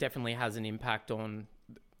that definitely has an impact on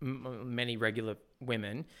many regular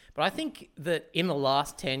women. But I think that in the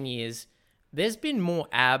last 10 years, there's been more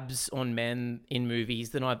abs on men in movies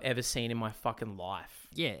than I've ever seen in my fucking life.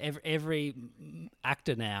 Yeah, every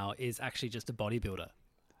actor now is actually just a bodybuilder.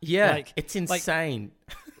 Yeah, like, it's insane.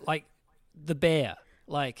 Like The Bear,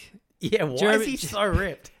 like... Yeah, why is he so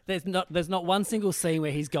ripped? There's not one single scene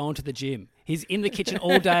where he's going to the gym. He's in the kitchen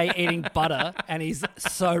all day eating butter, and he's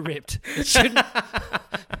so ripped. It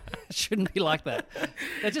shouldn't be like that.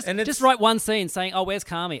 Just write one scene saying, "Oh, where's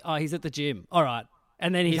Kami? Oh, he's at the gym. All right,"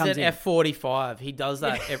 and then he's at in. F45. He does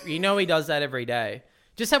that. He does that every day.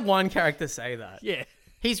 Just have one character say that. Yeah,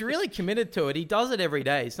 he's really committed to it. He does it every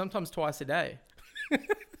day, sometimes twice a day.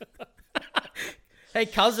 Hey,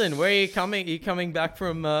 cousin, where are you coming? Are you coming back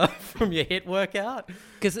from your HIIT workout?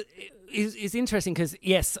 Because it's interesting because,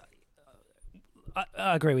 yes,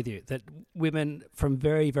 I agree with you that women from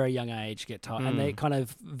very, very young age get tired and they're kind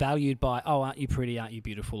of valued by, oh, aren't you pretty, aren't you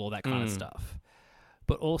beautiful, all that kind of stuff.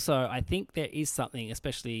 But also I think there is something,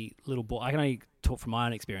 especially little boy, I can only talk from my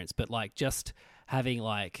own experience, but like just having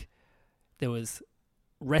like, there was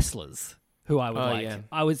wrestlers who I would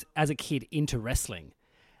I was, as a kid, into wrestling.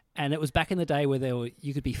 And it was back in the day where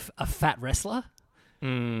you could be a fat wrestler.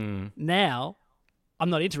 Now, I'm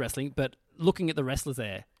not into wrestling, but looking at the wrestlers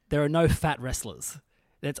there are no fat wrestlers.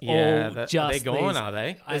 That's all just... They're gone, are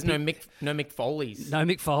they? There's no Mick Foleys. No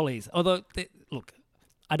Mick Foleys. Although, look,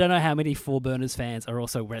 I don't know how many Four Burners fans are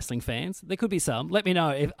also wrestling fans. There could be some. Let me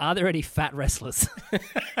know. Are there any fat wrestlers?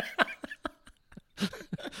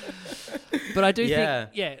 But I do think...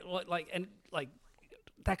 Yeah, like...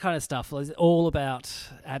 that kind of stuff is all about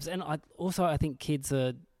abs. And I think kids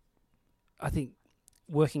are,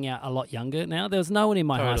 working out a lot younger now. There was no one in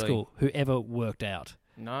my high school who ever worked out.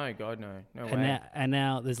 No, God, no. No way.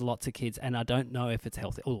 Now there's lots of kids, and I don't know if it's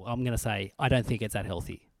healthy. Oh, I'm going to say I don't think it's that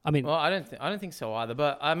healthy. I mean... Well, I don't think so either.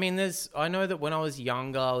 But, I mean, I know that when I was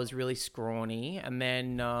younger, I was really scrawny. And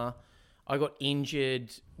then I got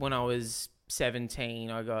injured when I was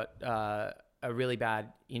 17. I got a really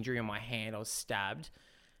bad injury on my hand. I was stabbed.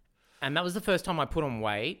 And that was the first time I put on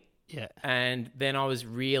weight. Yeah. And then I was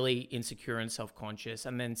really insecure and self-conscious.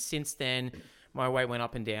 And then since then, my weight went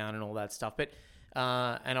up and down and all that stuff. But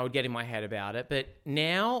and I would get in my head about it. But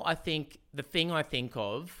now I think the thing I think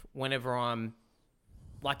of whenever I'm...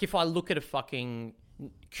 Like if I look at a fucking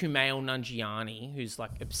Kumail Nanjiani, who's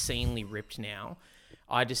like obscenely ripped now,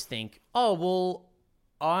 I just think, oh, well...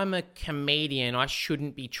 I'm a comedian. I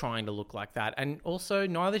shouldn't be trying to look like that. And also,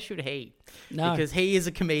 neither should he. No. Because he is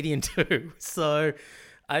a comedian too. So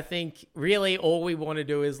I think really all we want to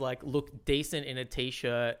do is like look decent in a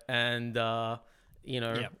t-shirt and,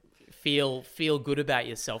 feel good about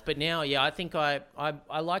yourself. But now, I think I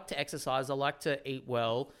like to exercise. I like to eat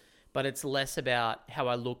well. But it's less about how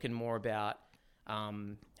I look and more about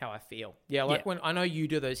how I feel. When I know you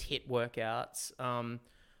do those HIIT workouts,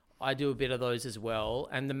 I do a bit of those as well.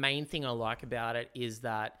 And the main thing I like about it is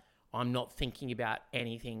that I'm not thinking about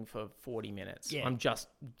anything for 40 minutes. Yeah. I'm just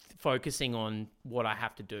focusing on what I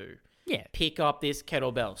have to do. Yeah. Pick up this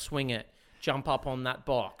kettlebell, swing it, jump up on that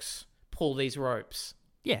box, pull these ropes.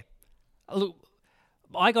 Yeah. Look,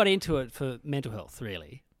 I got into it for mental health,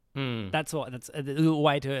 really. That's a little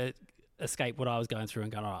way to escape what I was going through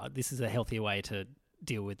and going, all right, this is a healthier way to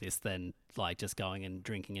deal with this than like just going and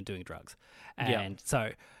drinking and doing drugs. And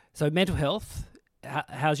so mental health,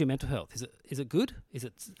 how's your mental health? Is it good? Is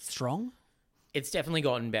it strong? It's definitely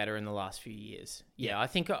gotten better in the last few years. Yeah, I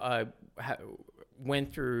think I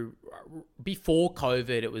went through... Before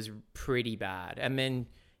COVID, it was pretty bad. And then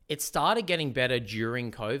it started getting better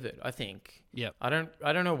during COVID, I think. Yeah. I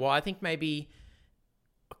don't know why. I think maybe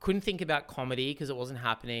I couldn't think about comedy because it wasn't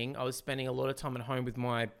happening. I was spending a lot of time at home with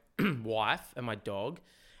my wife and my dog,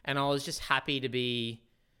 and I was just happy to be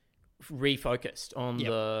refocused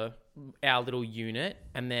on our little unit.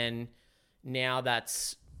 And then now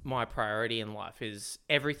that's my priority in life, is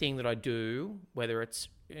everything that I do, whether it's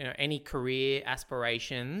any career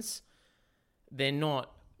aspirations, they're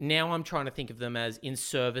not, now I'm trying to think of them as in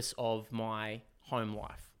service of my home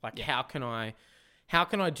life. Like how can I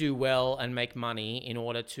do well and make money in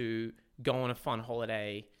order to go on a fun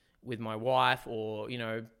holiday with my wife, or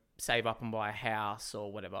save up and buy a house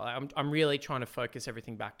or whatever. I'm really trying to focus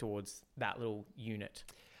everything back towards that little unit.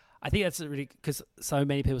 I think that's really, because so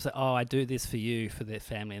many people say, "Oh, I do this for you, for their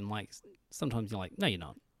family," and like sometimes you're like, "No, you're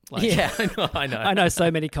not." Like, yeah, I know. I know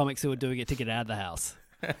so many comics who are doing it to get out of the house.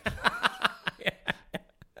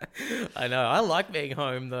 I know. I like being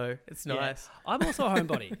home though. It's nice. Yeah. I'm also a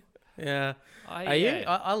homebody. Yeah. Are you?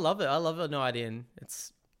 I love it. I love a night in.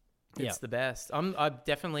 It's the best. I've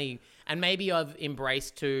definitely, and maybe I've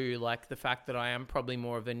embraced too, like the fact that I am probably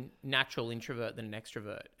more of a natural introvert than an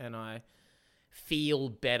extrovert, and I feel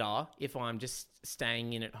better if I'm just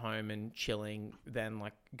staying in at home and chilling than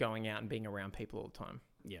like going out and being around people all the time.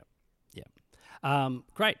 Yeah.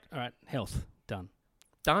 Great. All right. Health done.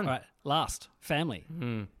 All right. Last, family.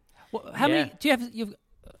 Well, how many do you have?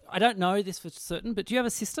 I don't know this for certain, but do you have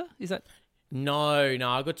a sister? Is that? No.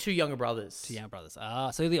 I've got two younger brothers. Two younger brothers.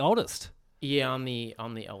 So you're the oldest. Yeah, I'm the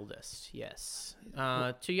oldest. Yes.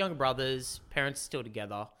 Two younger brothers. Parents still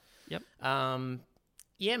together. Yep.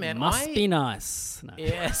 Yeah, man. Must be nice. No.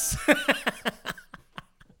 Yes.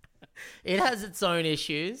 It has its own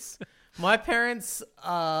issues. My parents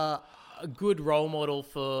are a good role model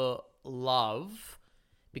for love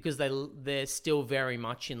because they're still very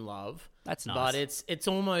much in love. That's nice. But it's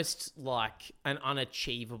almost like an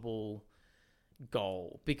unachievable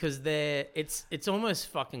goal because it's almost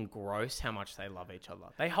fucking gross how much they love each other.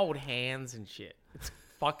 They hold hands and shit. It's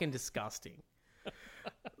fucking disgusting.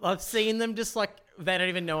 I've seen them just like, they don't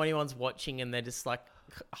even know anyone's watching and they're just like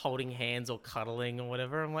holding hands or cuddling or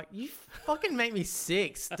whatever. I'm like, you fucking make me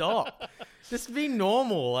sick. Stop. Just be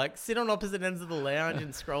normal. Like sit on opposite ends of the lounge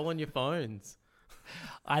and scroll on your phones.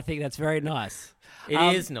 I think that's very nice. It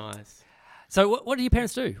is nice. So what do your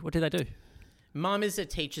parents do? What do they do? Mum is a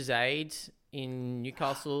teacher's aide in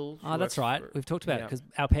Newcastle. Oh, that's right. We've talked about it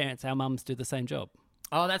because our mums do the same job.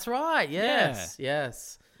 Oh, that's right. Yes.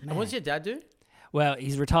 Yes. Man. And what does your dad do? Well,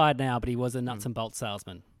 he's retired now, but he was a nuts and bolts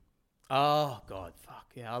salesman. Oh, God, fuck.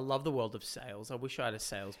 Yeah, I love the world of sales. I wish I had a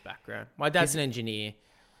sales background. My dad's an engineer.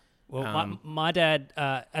 Well, my dad,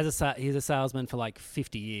 he's a salesman for like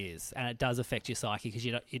 50 years, and it does affect your psyche because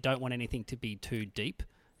you don't want anything to be too deep.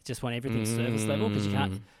 You just want everything surface level because you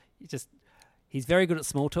can't. He's very good at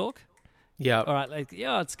small talk. Yeah. All right. Like,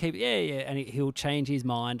 let's keep. Yeah. And he'll change his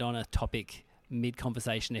mind on a topic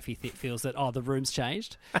mid-conversation if he feels that the room's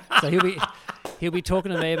changed. So he'll be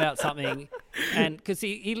talking to me about something, and because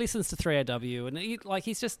he listens to 3AW and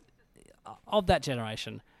he's just of that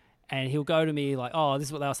generation, and he'll go to me like, this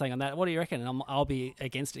is what they were saying on that. What do you reckon? And I'll be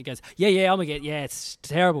against it. He goes, I'm against. Yeah, it's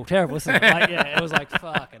terrible, isn't it? Like, it was like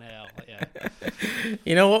fucking hell. Yeah.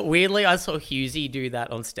 You know what? Weirdly, I saw Husey do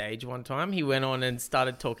that on stage one time. He went on and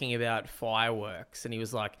started talking about fireworks, and he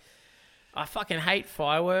was like, I fucking hate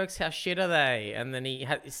fireworks. How shit are they? And then he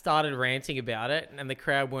started ranting about it, and the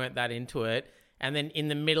crowd weren't that into it. And then in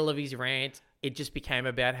the middle of his rant, it just became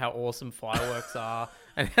about how awesome fireworks are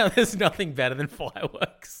and how there's nothing better than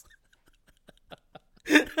fireworks.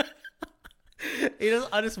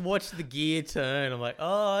 I just watched the gear turn. I'm like,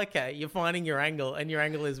 oh, okay, you're finding your angle, and your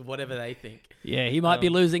angle is whatever they think. Yeah, he might be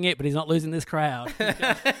losing it, but he's not losing this crowd.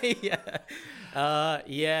 Yeah.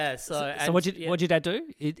 So what'd your dad do?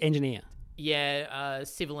 Engineer. Yeah,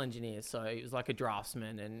 civil engineer. So he was like a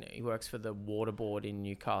draftsman, and he works for the water board in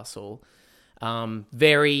Newcastle.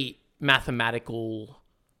 Very mathematical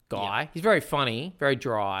guy. Yeah. He's very funny, very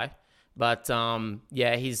dry, but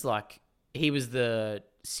he was the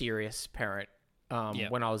serious parent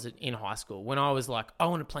when I was in high school. When I was like, I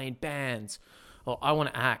want to play in bands or I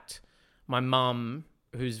want to act, my mum,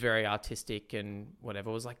 who's very artistic and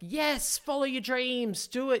whatever, was like, yes, follow your dreams,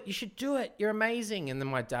 do it, you should do it, you're amazing. And then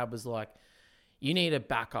my dad was like, you need a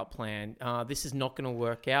backup plan. This is not going to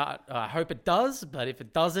work out. I hope it does, but if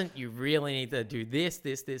it doesn't, you really need to do this,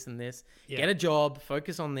 and this. Yeah. Get a job,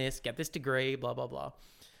 focus on this, get this degree, blah, blah, blah.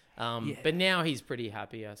 But now he's pretty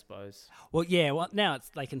happy, I suppose. Well, yeah. Well, now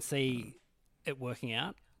they can see it working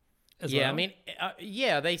out. Yeah, well. I mean,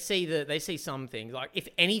 they see some things. Like if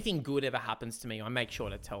anything good ever happens to me, I make sure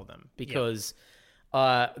to tell them because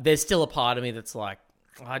there's still a part of me that's like,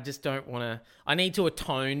 I just don't want to. I need to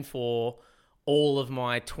atone for all of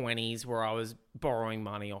my 20s where I was borrowing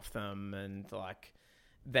money off them, and like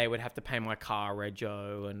they would have to pay my car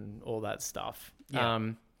rego and all that stuff.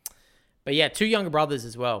 Yeah. But yeah, two younger brothers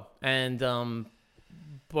as well. And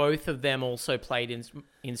both of them also played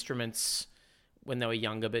instruments when they were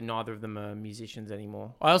younger, but neither of them are musicians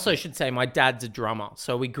anymore. I also should say my dad's a drummer.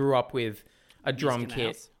 So we grew up with a drum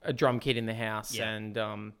kit in the house, Yeah.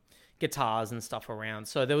 and guitars and stuff around.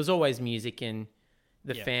 So there was always music in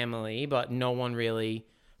the family, but no one really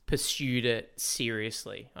pursued it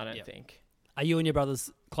seriously, I don't think. Are you and your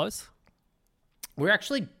brothers close? We're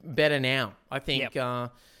actually better now. I think,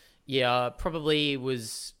 probably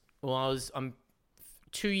was, I'm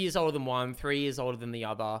 2 years older than one, 3 years older than the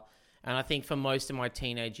other. And I think for most of my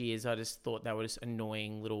teenage years, I just thought they were just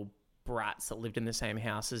annoying little brats that lived in the same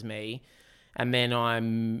house as me. And then I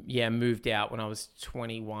moved out when I was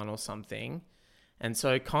 21 or something. And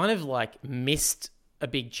so kind of like missed a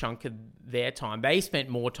big chunk of their time. They spent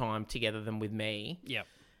more time together than with me. Yep.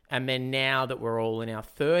 And then now that we're all in our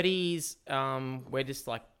 30s, we're just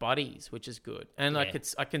like buddies, which is good. And I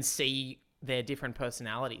can see their different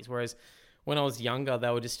personalities. Whereas when I was younger, they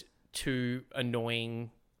were just two annoying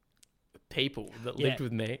people that lived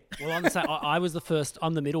with me. Well, I'm the same. I was the first.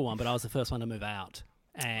 I'm the middle one, but I was the first one to move out,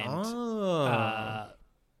 and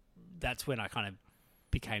that's when I kind of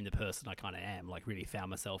became the person I kind of am. Like, really found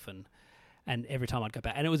myself, and every time I'd go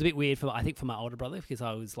back, and it was a bit weird for my older brother, because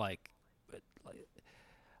I was like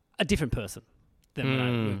a different person than when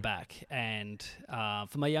I moved back, and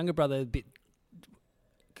for my younger brother, a bit,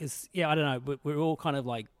 because I don't know, we're all kind of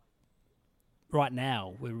like right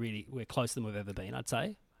now we're closer than we've ever been, I'd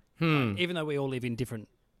say. Even though we all live in different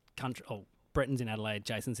countries. Oh, Bretton's in Adelaide,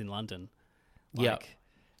 Jason's in London.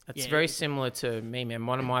 It's very similar to me, man.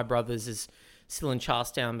 One of my brothers is still in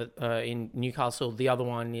Charlestown, but in Newcastle. The other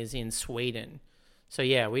one is in Sweden. So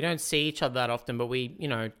yeah, we don't see each other that often, but we,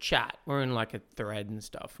 chat. We're in like a thread and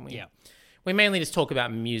stuff. And we mainly just talk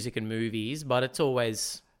about music and movies, but it's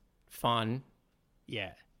always fun.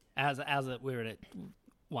 Yeah. We were at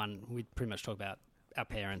one, we pretty much talk about our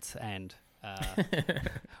parents and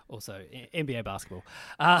also NBA basketball.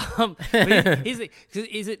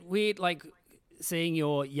 Is it weird, like seeing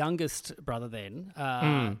your youngest brother then?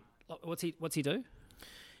 What's he do?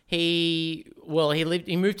 He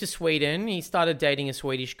moved to Sweden. He started dating a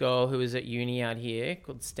Swedish girl who was at uni out here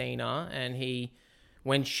called Stina, and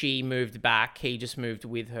when she moved back, he just moved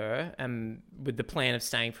with her, and with the plan of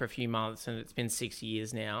staying for a few months, and it's been 6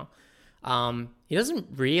 years now. He doesn't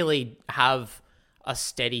really have a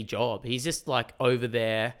steady job. He's just like over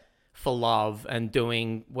there for love and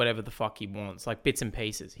doing whatever the fuck he wants, like bits and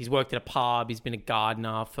pieces. He's worked at a pub. He's been a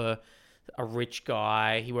gardener for a rich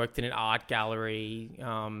guy. He worked in an art gallery.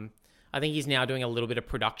 I think he's now doing a little bit of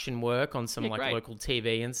production work on some local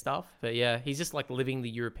TV and stuff. But yeah, he's just like living the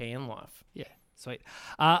European life. Yeah, sweet.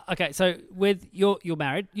 Okay, so with you're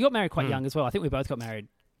married. You got married quite young as well. I think we both got married.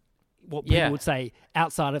 What people would say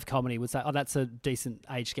outside of comedy would say, oh, that's a decent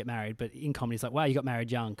age to get married. But in comedy, it's like, wow, you got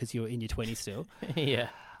married young because you were in your 20s still. Yeah.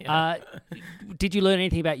 Did you learn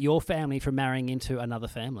anything about your family from marrying into another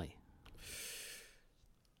family?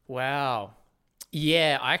 Wow.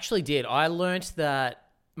 Yeah, I actually did. I learnt that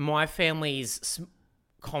my family's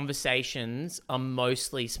conversations are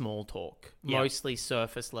mostly small talk, mostly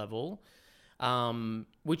surface level,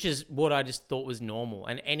 which is what I just thought was normal.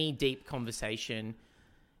 And any deep conversation,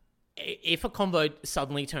 if a convo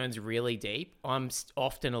suddenly turns really deep, I'm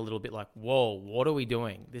often a little bit like, whoa, what are we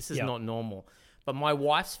doing? This is not normal. But my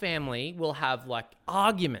wife's family will have like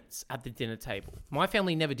arguments at the dinner table. My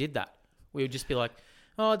family never did that. We would just be like,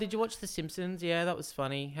 oh, did you watch The Simpsons? Yeah, that was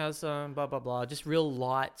funny. How's blah, blah, blah. Just real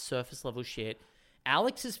light surface level shit.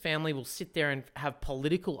 Alex's family will sit there and have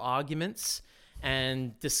political arguments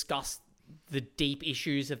and discuss the deep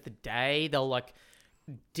issues of the day. They'll like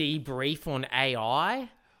debrief on AI.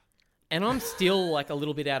 And I'm still like a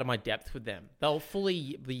little bit out of my depth with them. They'll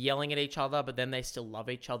fully be yelling at each other, but then they still love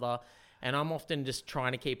each other. And I'm often just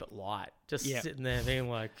trying to keep it light. Just sitting there being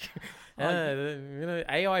like,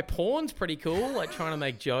 AI porn's pretty cool. Like trying to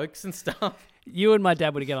make jokes and stuff. You and my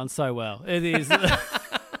dad would get on so well. It is.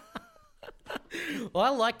 Well, I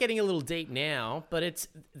like getting a little deep now, but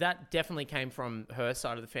that definitely came from her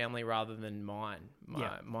side of the family rather than mine.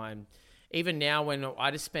 Mine. Even now, when I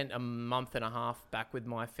just spent a month and a half back with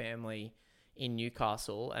my family in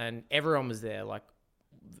Newcastle, and everyone was there, like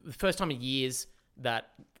the first time in years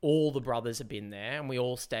that all the brothers had been there, and we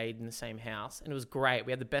all stayed in the same house, and it was great.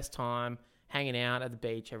 We had the best time hanging out at the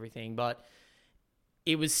beach, everything, but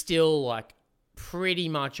it was still like pretty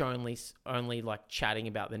much only like chatting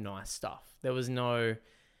about the nice stuff. There was no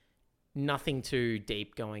nothing too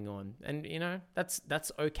deep going on. And,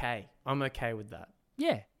 that's okay. I'm okay with that.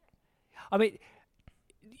 Yeah. I mean,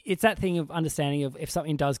 it's that thing of understanding of if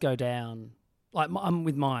something does go down, like I'm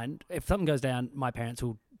with mine, if something goes down, my parents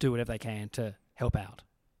will do whatever they can to help out.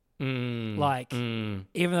 Even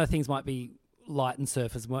though things might be light and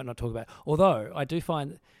surface, we might not talk about. Although I do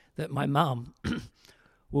find that my mum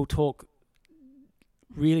will talk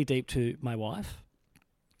really deep to my wife.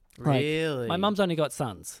 Really? My mum's only got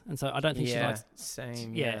sons, and so I don't think she likes.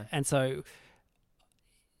 Same. Yeah, and so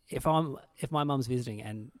if my mum's visiting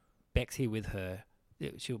and Beck's here with her,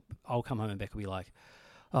 I'll come home and Beck will be like,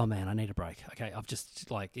 "Oh man, I need a break. Okay, I've just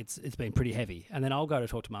it's been pretty heavy," and then I'll go to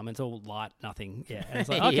talk to mum. And it's all light, nothing. Yeah, and it's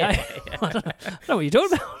like, okay, I don't know what you're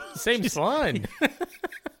talking about. Seems fine.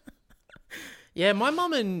 Yeah, my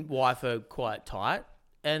mum and wife are quite tight.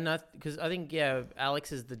 And because I think,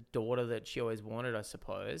 Alex is the daughter that she always wanted, I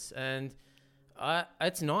suppose. And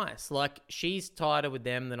it's nice. Like, she's tighter with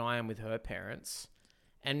them than I am with her parents.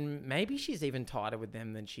 And maybe she's even tighter with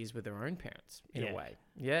them than she's with her own parents, in a way.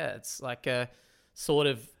 Yeah, it's like a sort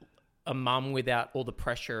of a mum without all the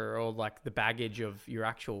pressure or, like, the baggage of your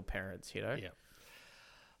actual parents, Yeah.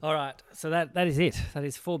 All right. So that is it. That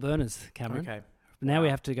is 4 burners, Cameron. Okay. Now we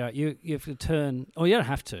have to go. You have to turn... Or you don't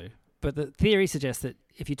have to. But the theory suggests that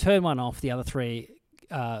if you turn one off, the other 3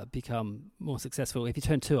 become more successful. If you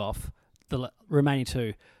turn 2 off, the remaining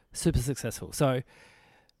 2 super successful. So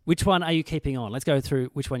which one are you keeping on? Let's go through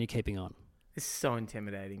which one you're keeping on. This is so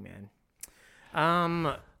intimidating,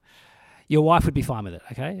 man. Your wife would be fine with it,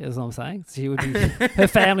 okay? That's what I'm saying. She would be, her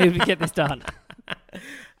family would get this done.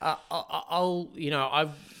 I've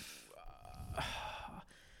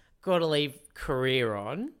got to leave career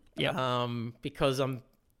on. Yeah. Because I'm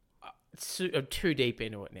too deep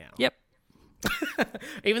into it now. Yep.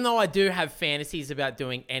 Even though I do have fantasies about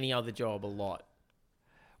doing any other job a lot.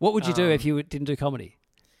 What would you do if you didn't do comedy?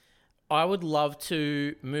 I would love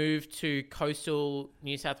to move to coastal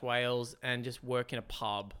New South Wales and just work in a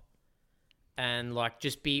pub and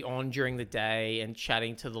just be on during the day and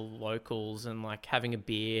chatting to the locals and having a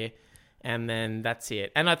beer, and then that's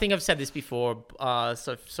it. And I think I've said this before,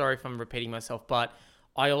 so sorry if I'm repeating myself, but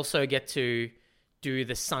I also get to do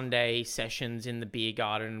the Sunday sessions in the beer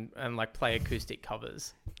garden and play acoustic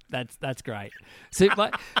covers. That's great. So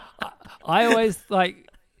I always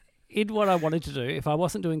in what I wanted to do, if I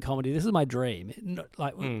wasn't doing comedy, this is my dream.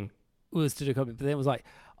 Was to do comedy, but then it was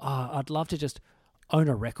I'd love to just own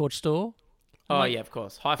a record store. Oh yeah, of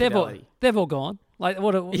course. High Fidelity. They've all gone. That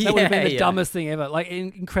would have been the dumbest thing ever.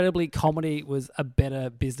 Incredibly, comedy was a better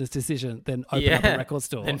business decision than open up a record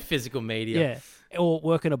store. And physical media. Yeah. Or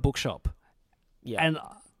work in a bookshop. Yeah. And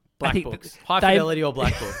Black Books. High Fidelity or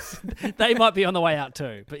Black Books. They might be on the way out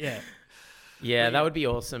too, but yeah. Yeah, that would be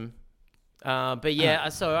awesome. But yeah,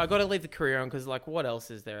 so I got to leave the career on because what else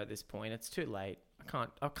is there at this point? It's too late.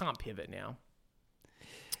 I can't pivot now.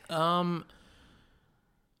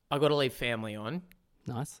 I got to leave family on.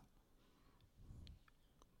 Nice.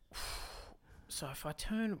 So if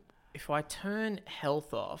I turn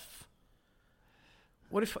health off,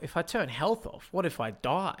 what if I turn health off? What if I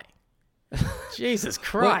die? Jesus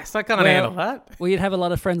Christ, I can't handle that. Well, you'd have a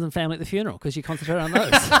lot of friends and family at the funeral because you concentrate on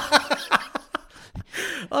those.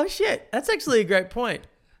 Oh shit, that's actually a great point.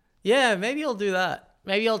 Yeah, maybe I'll do that.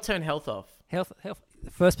 Maybe I'll turn health off. Health.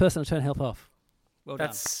 First person to turn health off. Well done.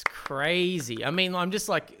 That's crazy. I mean, I'm just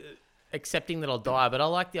accepting that I'll die, but I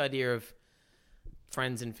like the idea of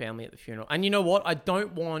friends and family at the funeral. And you know what? I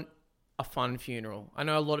don't want a fun funeral. I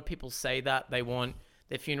know a lot of people say that they want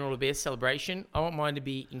their funeral to be a celebration. I want mine to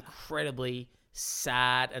be incredibly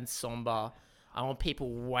sad and somber. I want people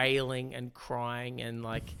wailing and crying and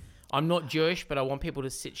I'm not Jewish, but I want people to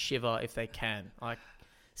sit shiver if they can.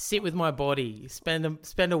 Sit with my body.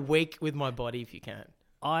 Spend a week with my body if you can.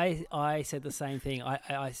 I said the same thing.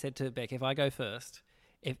 I said to Beck, if I go first,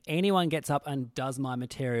 if anyone gets up and does my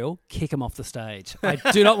material, kick them off the stage. I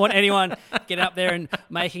do not want anyone getting up there and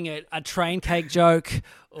making a train cake joke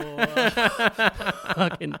or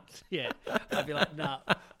fucking, yeah. I'd be like, no,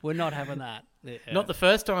 we're not having that. Yeah. Not the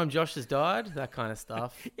first time Josh has died, that kind of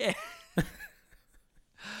stuff. Yeah.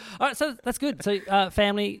 All right, so that's good. So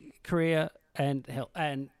family, career, and health,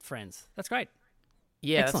 and friends. That's great.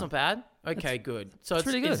 Yeah, Excellent. That's not bad. Okay, good. So it's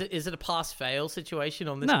pretty good. Is it a pass-fail situation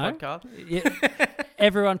on this podcast? Yeah,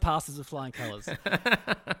 everyone passes with flying colours.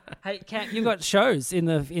 Hey, Cam, you've got shows in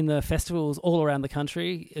the festivals all around the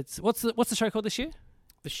country. What's the show called this year?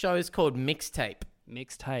 The show is called Mixtape.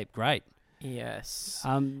 Mixtape, great. Yes.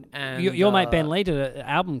 And your mate Ben Lee did an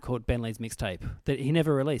album called Ben Lee's Mixtape that he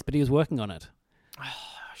never released, but he was working on it. I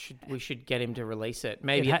we should get him to release it.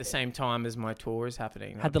 Maybe at the same time as my tour is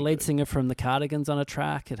happening. Had the lead singer from the Cardigans on a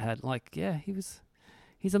track. It had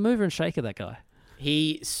he's a mover and shaker, that guy.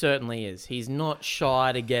 He certainly is. He's not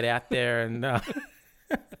shy to get out there and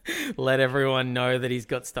let everyone know that he's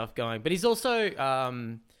got stuff going. But he's also,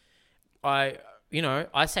 I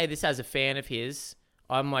say this as a fan of his.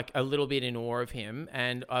 I'm like a little bit in awe of him,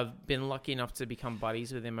 and I've been lucky enough to become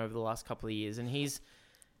buddies with him over the last couple of years. And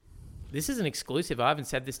this is an exclusive. I haven't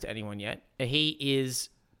said this to anyone yet. He is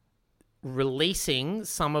releasing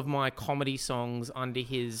some of my comedy songs under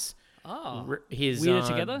his Weirder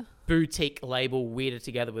Together boutique label, Weirder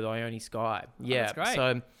Together with Ione Sky. Yeah, that's great.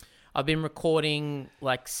 So I've been recording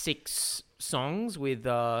like 6 songs with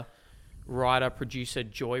writer producer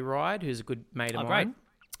Joyride, who's a good mate of mine. Great.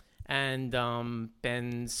 And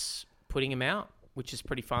Ben's putting him out, which is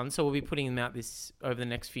pretty fun. So we'll be putting him out over the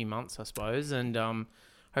next few months, I suppose, and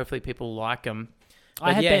hopefully people like him.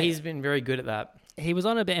 But he's been very good at that. He was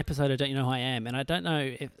on an episode of Don't You Know Who I Am, and I don't know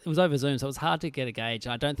if it was over Zoom, so it was hard to get a gauge.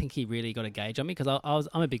 I don't think he really got a gauge on me because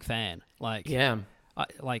I'm a big fan. Like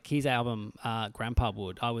his album Grandpa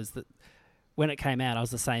Wood. When it came out, I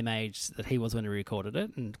was the same age that he was when he recorded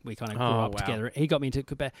it, and we kind of grew up together. He got me into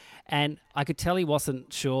Quebec, and I could tell he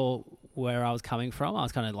wasn't sure where I was coming from. I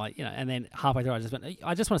was kind of like, and then halfway through, I just went,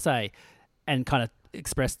 I just want to say, and kind of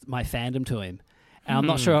expressed my fandom to him. And I'm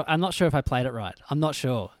not sure if I played it right. I'm not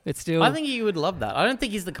sure. It's still. I think you would love that. I don't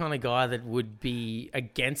think he's the kind of guy that would be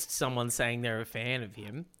against someone saying they're a fan of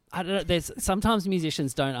him. I don't know. There's sometimes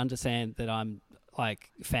musicians don't understand that I'm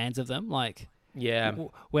like fans of them. Like, yeah.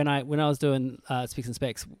 When I was doing Speaks and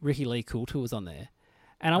Specs, Ricky Lee Coulter was on there,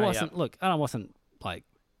 and I wasn't like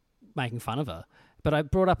making fun of her, but I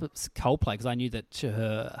brought up Coldplay because I knew that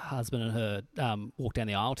her husband and her walked down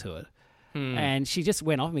the aisle to it. And she just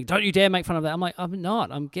went off at me. Don't you dare make fun of that. I'm like, I'm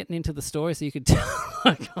not. I'm getting into the story so you could tell.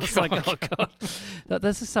 I was like, oh God,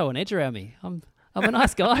 that's just so on edge around me. I'm a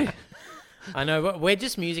nice guy. I know, but we're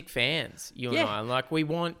just music fans, you and I. Like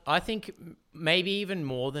I think maybe even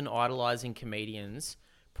more than idolizing comedians,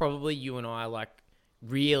 probably you and I like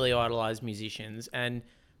really idolize musicians and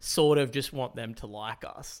sort of just want them to like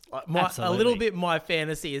us. Like a little bit my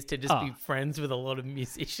fantasy is to just be friends with a lot of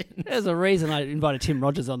musicians. There's a reason I invited Tim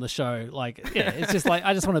Rogers on the show. Like, it's just like,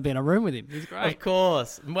 I just want to be in a room with him. He's great. Of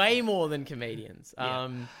course. Way more than comedians.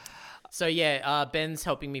 Yeah. Ben's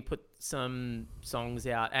helping me put some songs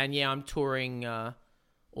out. And I'm touring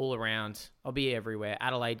all around. I'll be everywhere.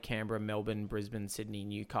 Adelaide, Canberra, Melbourne, Brisbane, Sydney,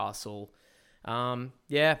 Newcastle. And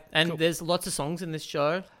cool. There's lots of songs in this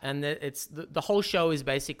show, and it's the whole show is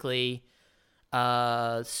basically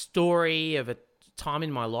a story of a time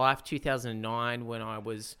in my life, 2009, when I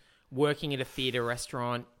was working at a theatre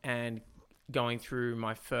restaurant and going through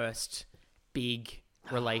my first big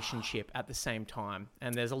relationship at the same time.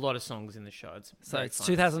 And there's a lot of songs in the show. It's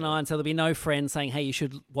 2009, so there'll be no friend saying, hey, you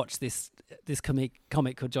should watch this comic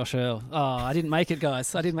called Josh Earl. Oh, I didn't make it,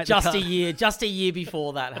 guys. I didn't make just a year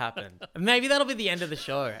before that happened. Maybe that'll be the end of the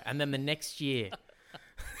show. And then the next year,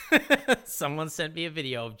 someone sent me a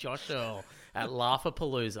video of Josh Earl at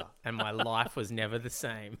Laugh-A-Palooza, and my life was never the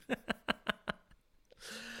same.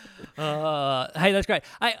 Hey, that's great.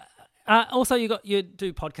 Also, you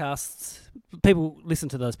do podcasts. People listen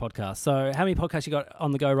to those podcasts. So how many podcasts you got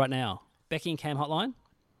on the go right now? Becky and Cam Hotline?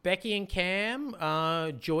 Becky and Cam.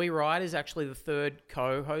 Joyride is actually the third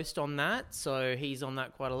co-host on that. So he's on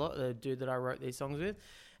that quite a lot, the dude that I wrote these songs with.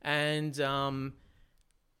 And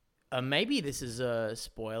maybe this is a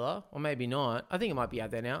spoiler, or maybe not. I think it might be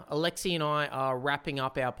out there now. Alexi and I are wrapping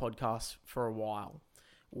up our podcast for a while,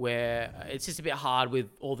 where it's just a bit hard with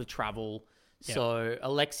all the travel. Yep. So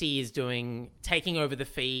Alexi is taking over the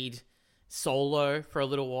feed solo for a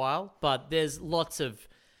little while, but there's lots of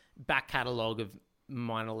back catalogue of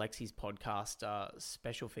mine and Alexi's podcast,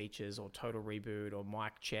 special features or Total Reboot or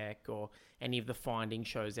Mic Check or any of the Finding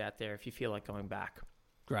shows out there if you feel like going back.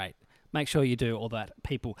 Great. Make sure you do all that,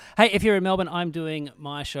 people. Hey, if you're in Melbourne, I'm doing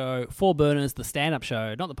my show, Four Burners, the stand-up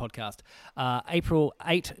show, not the podcast, April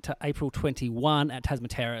 8 to April 21 at Tasman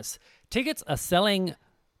Terrace. Tickets are selling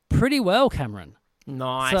pretty well, Cameron.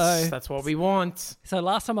 Nice. So, that's what we want. So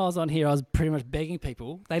last time I was on here, I was pretty much begging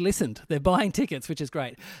people. They listened. They're buying tickets, which is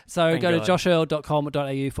great. So go to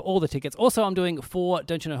joshearl.com.au for all the tickets. Also, I'm doing 4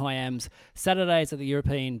 Don't You Know Who I Am's Saturdays at the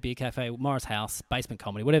European Beer Cafe, Morris House, Basement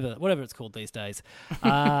Comedy, whatever it's called these days.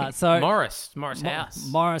 So Morris House.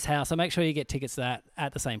 Morris House. So make sure you get tickets to that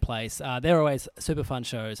at the same place. They're always super fun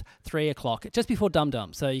shows, 3 o'clock, just before Dum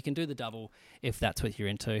Dum. So you can do the double if that's what you're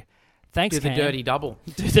into. Thanks, Do the Cam. dirty double.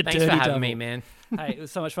 Thanks for having me, man. Hey, it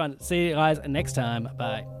was so much fun. See you guys next time.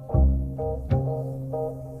 Bye.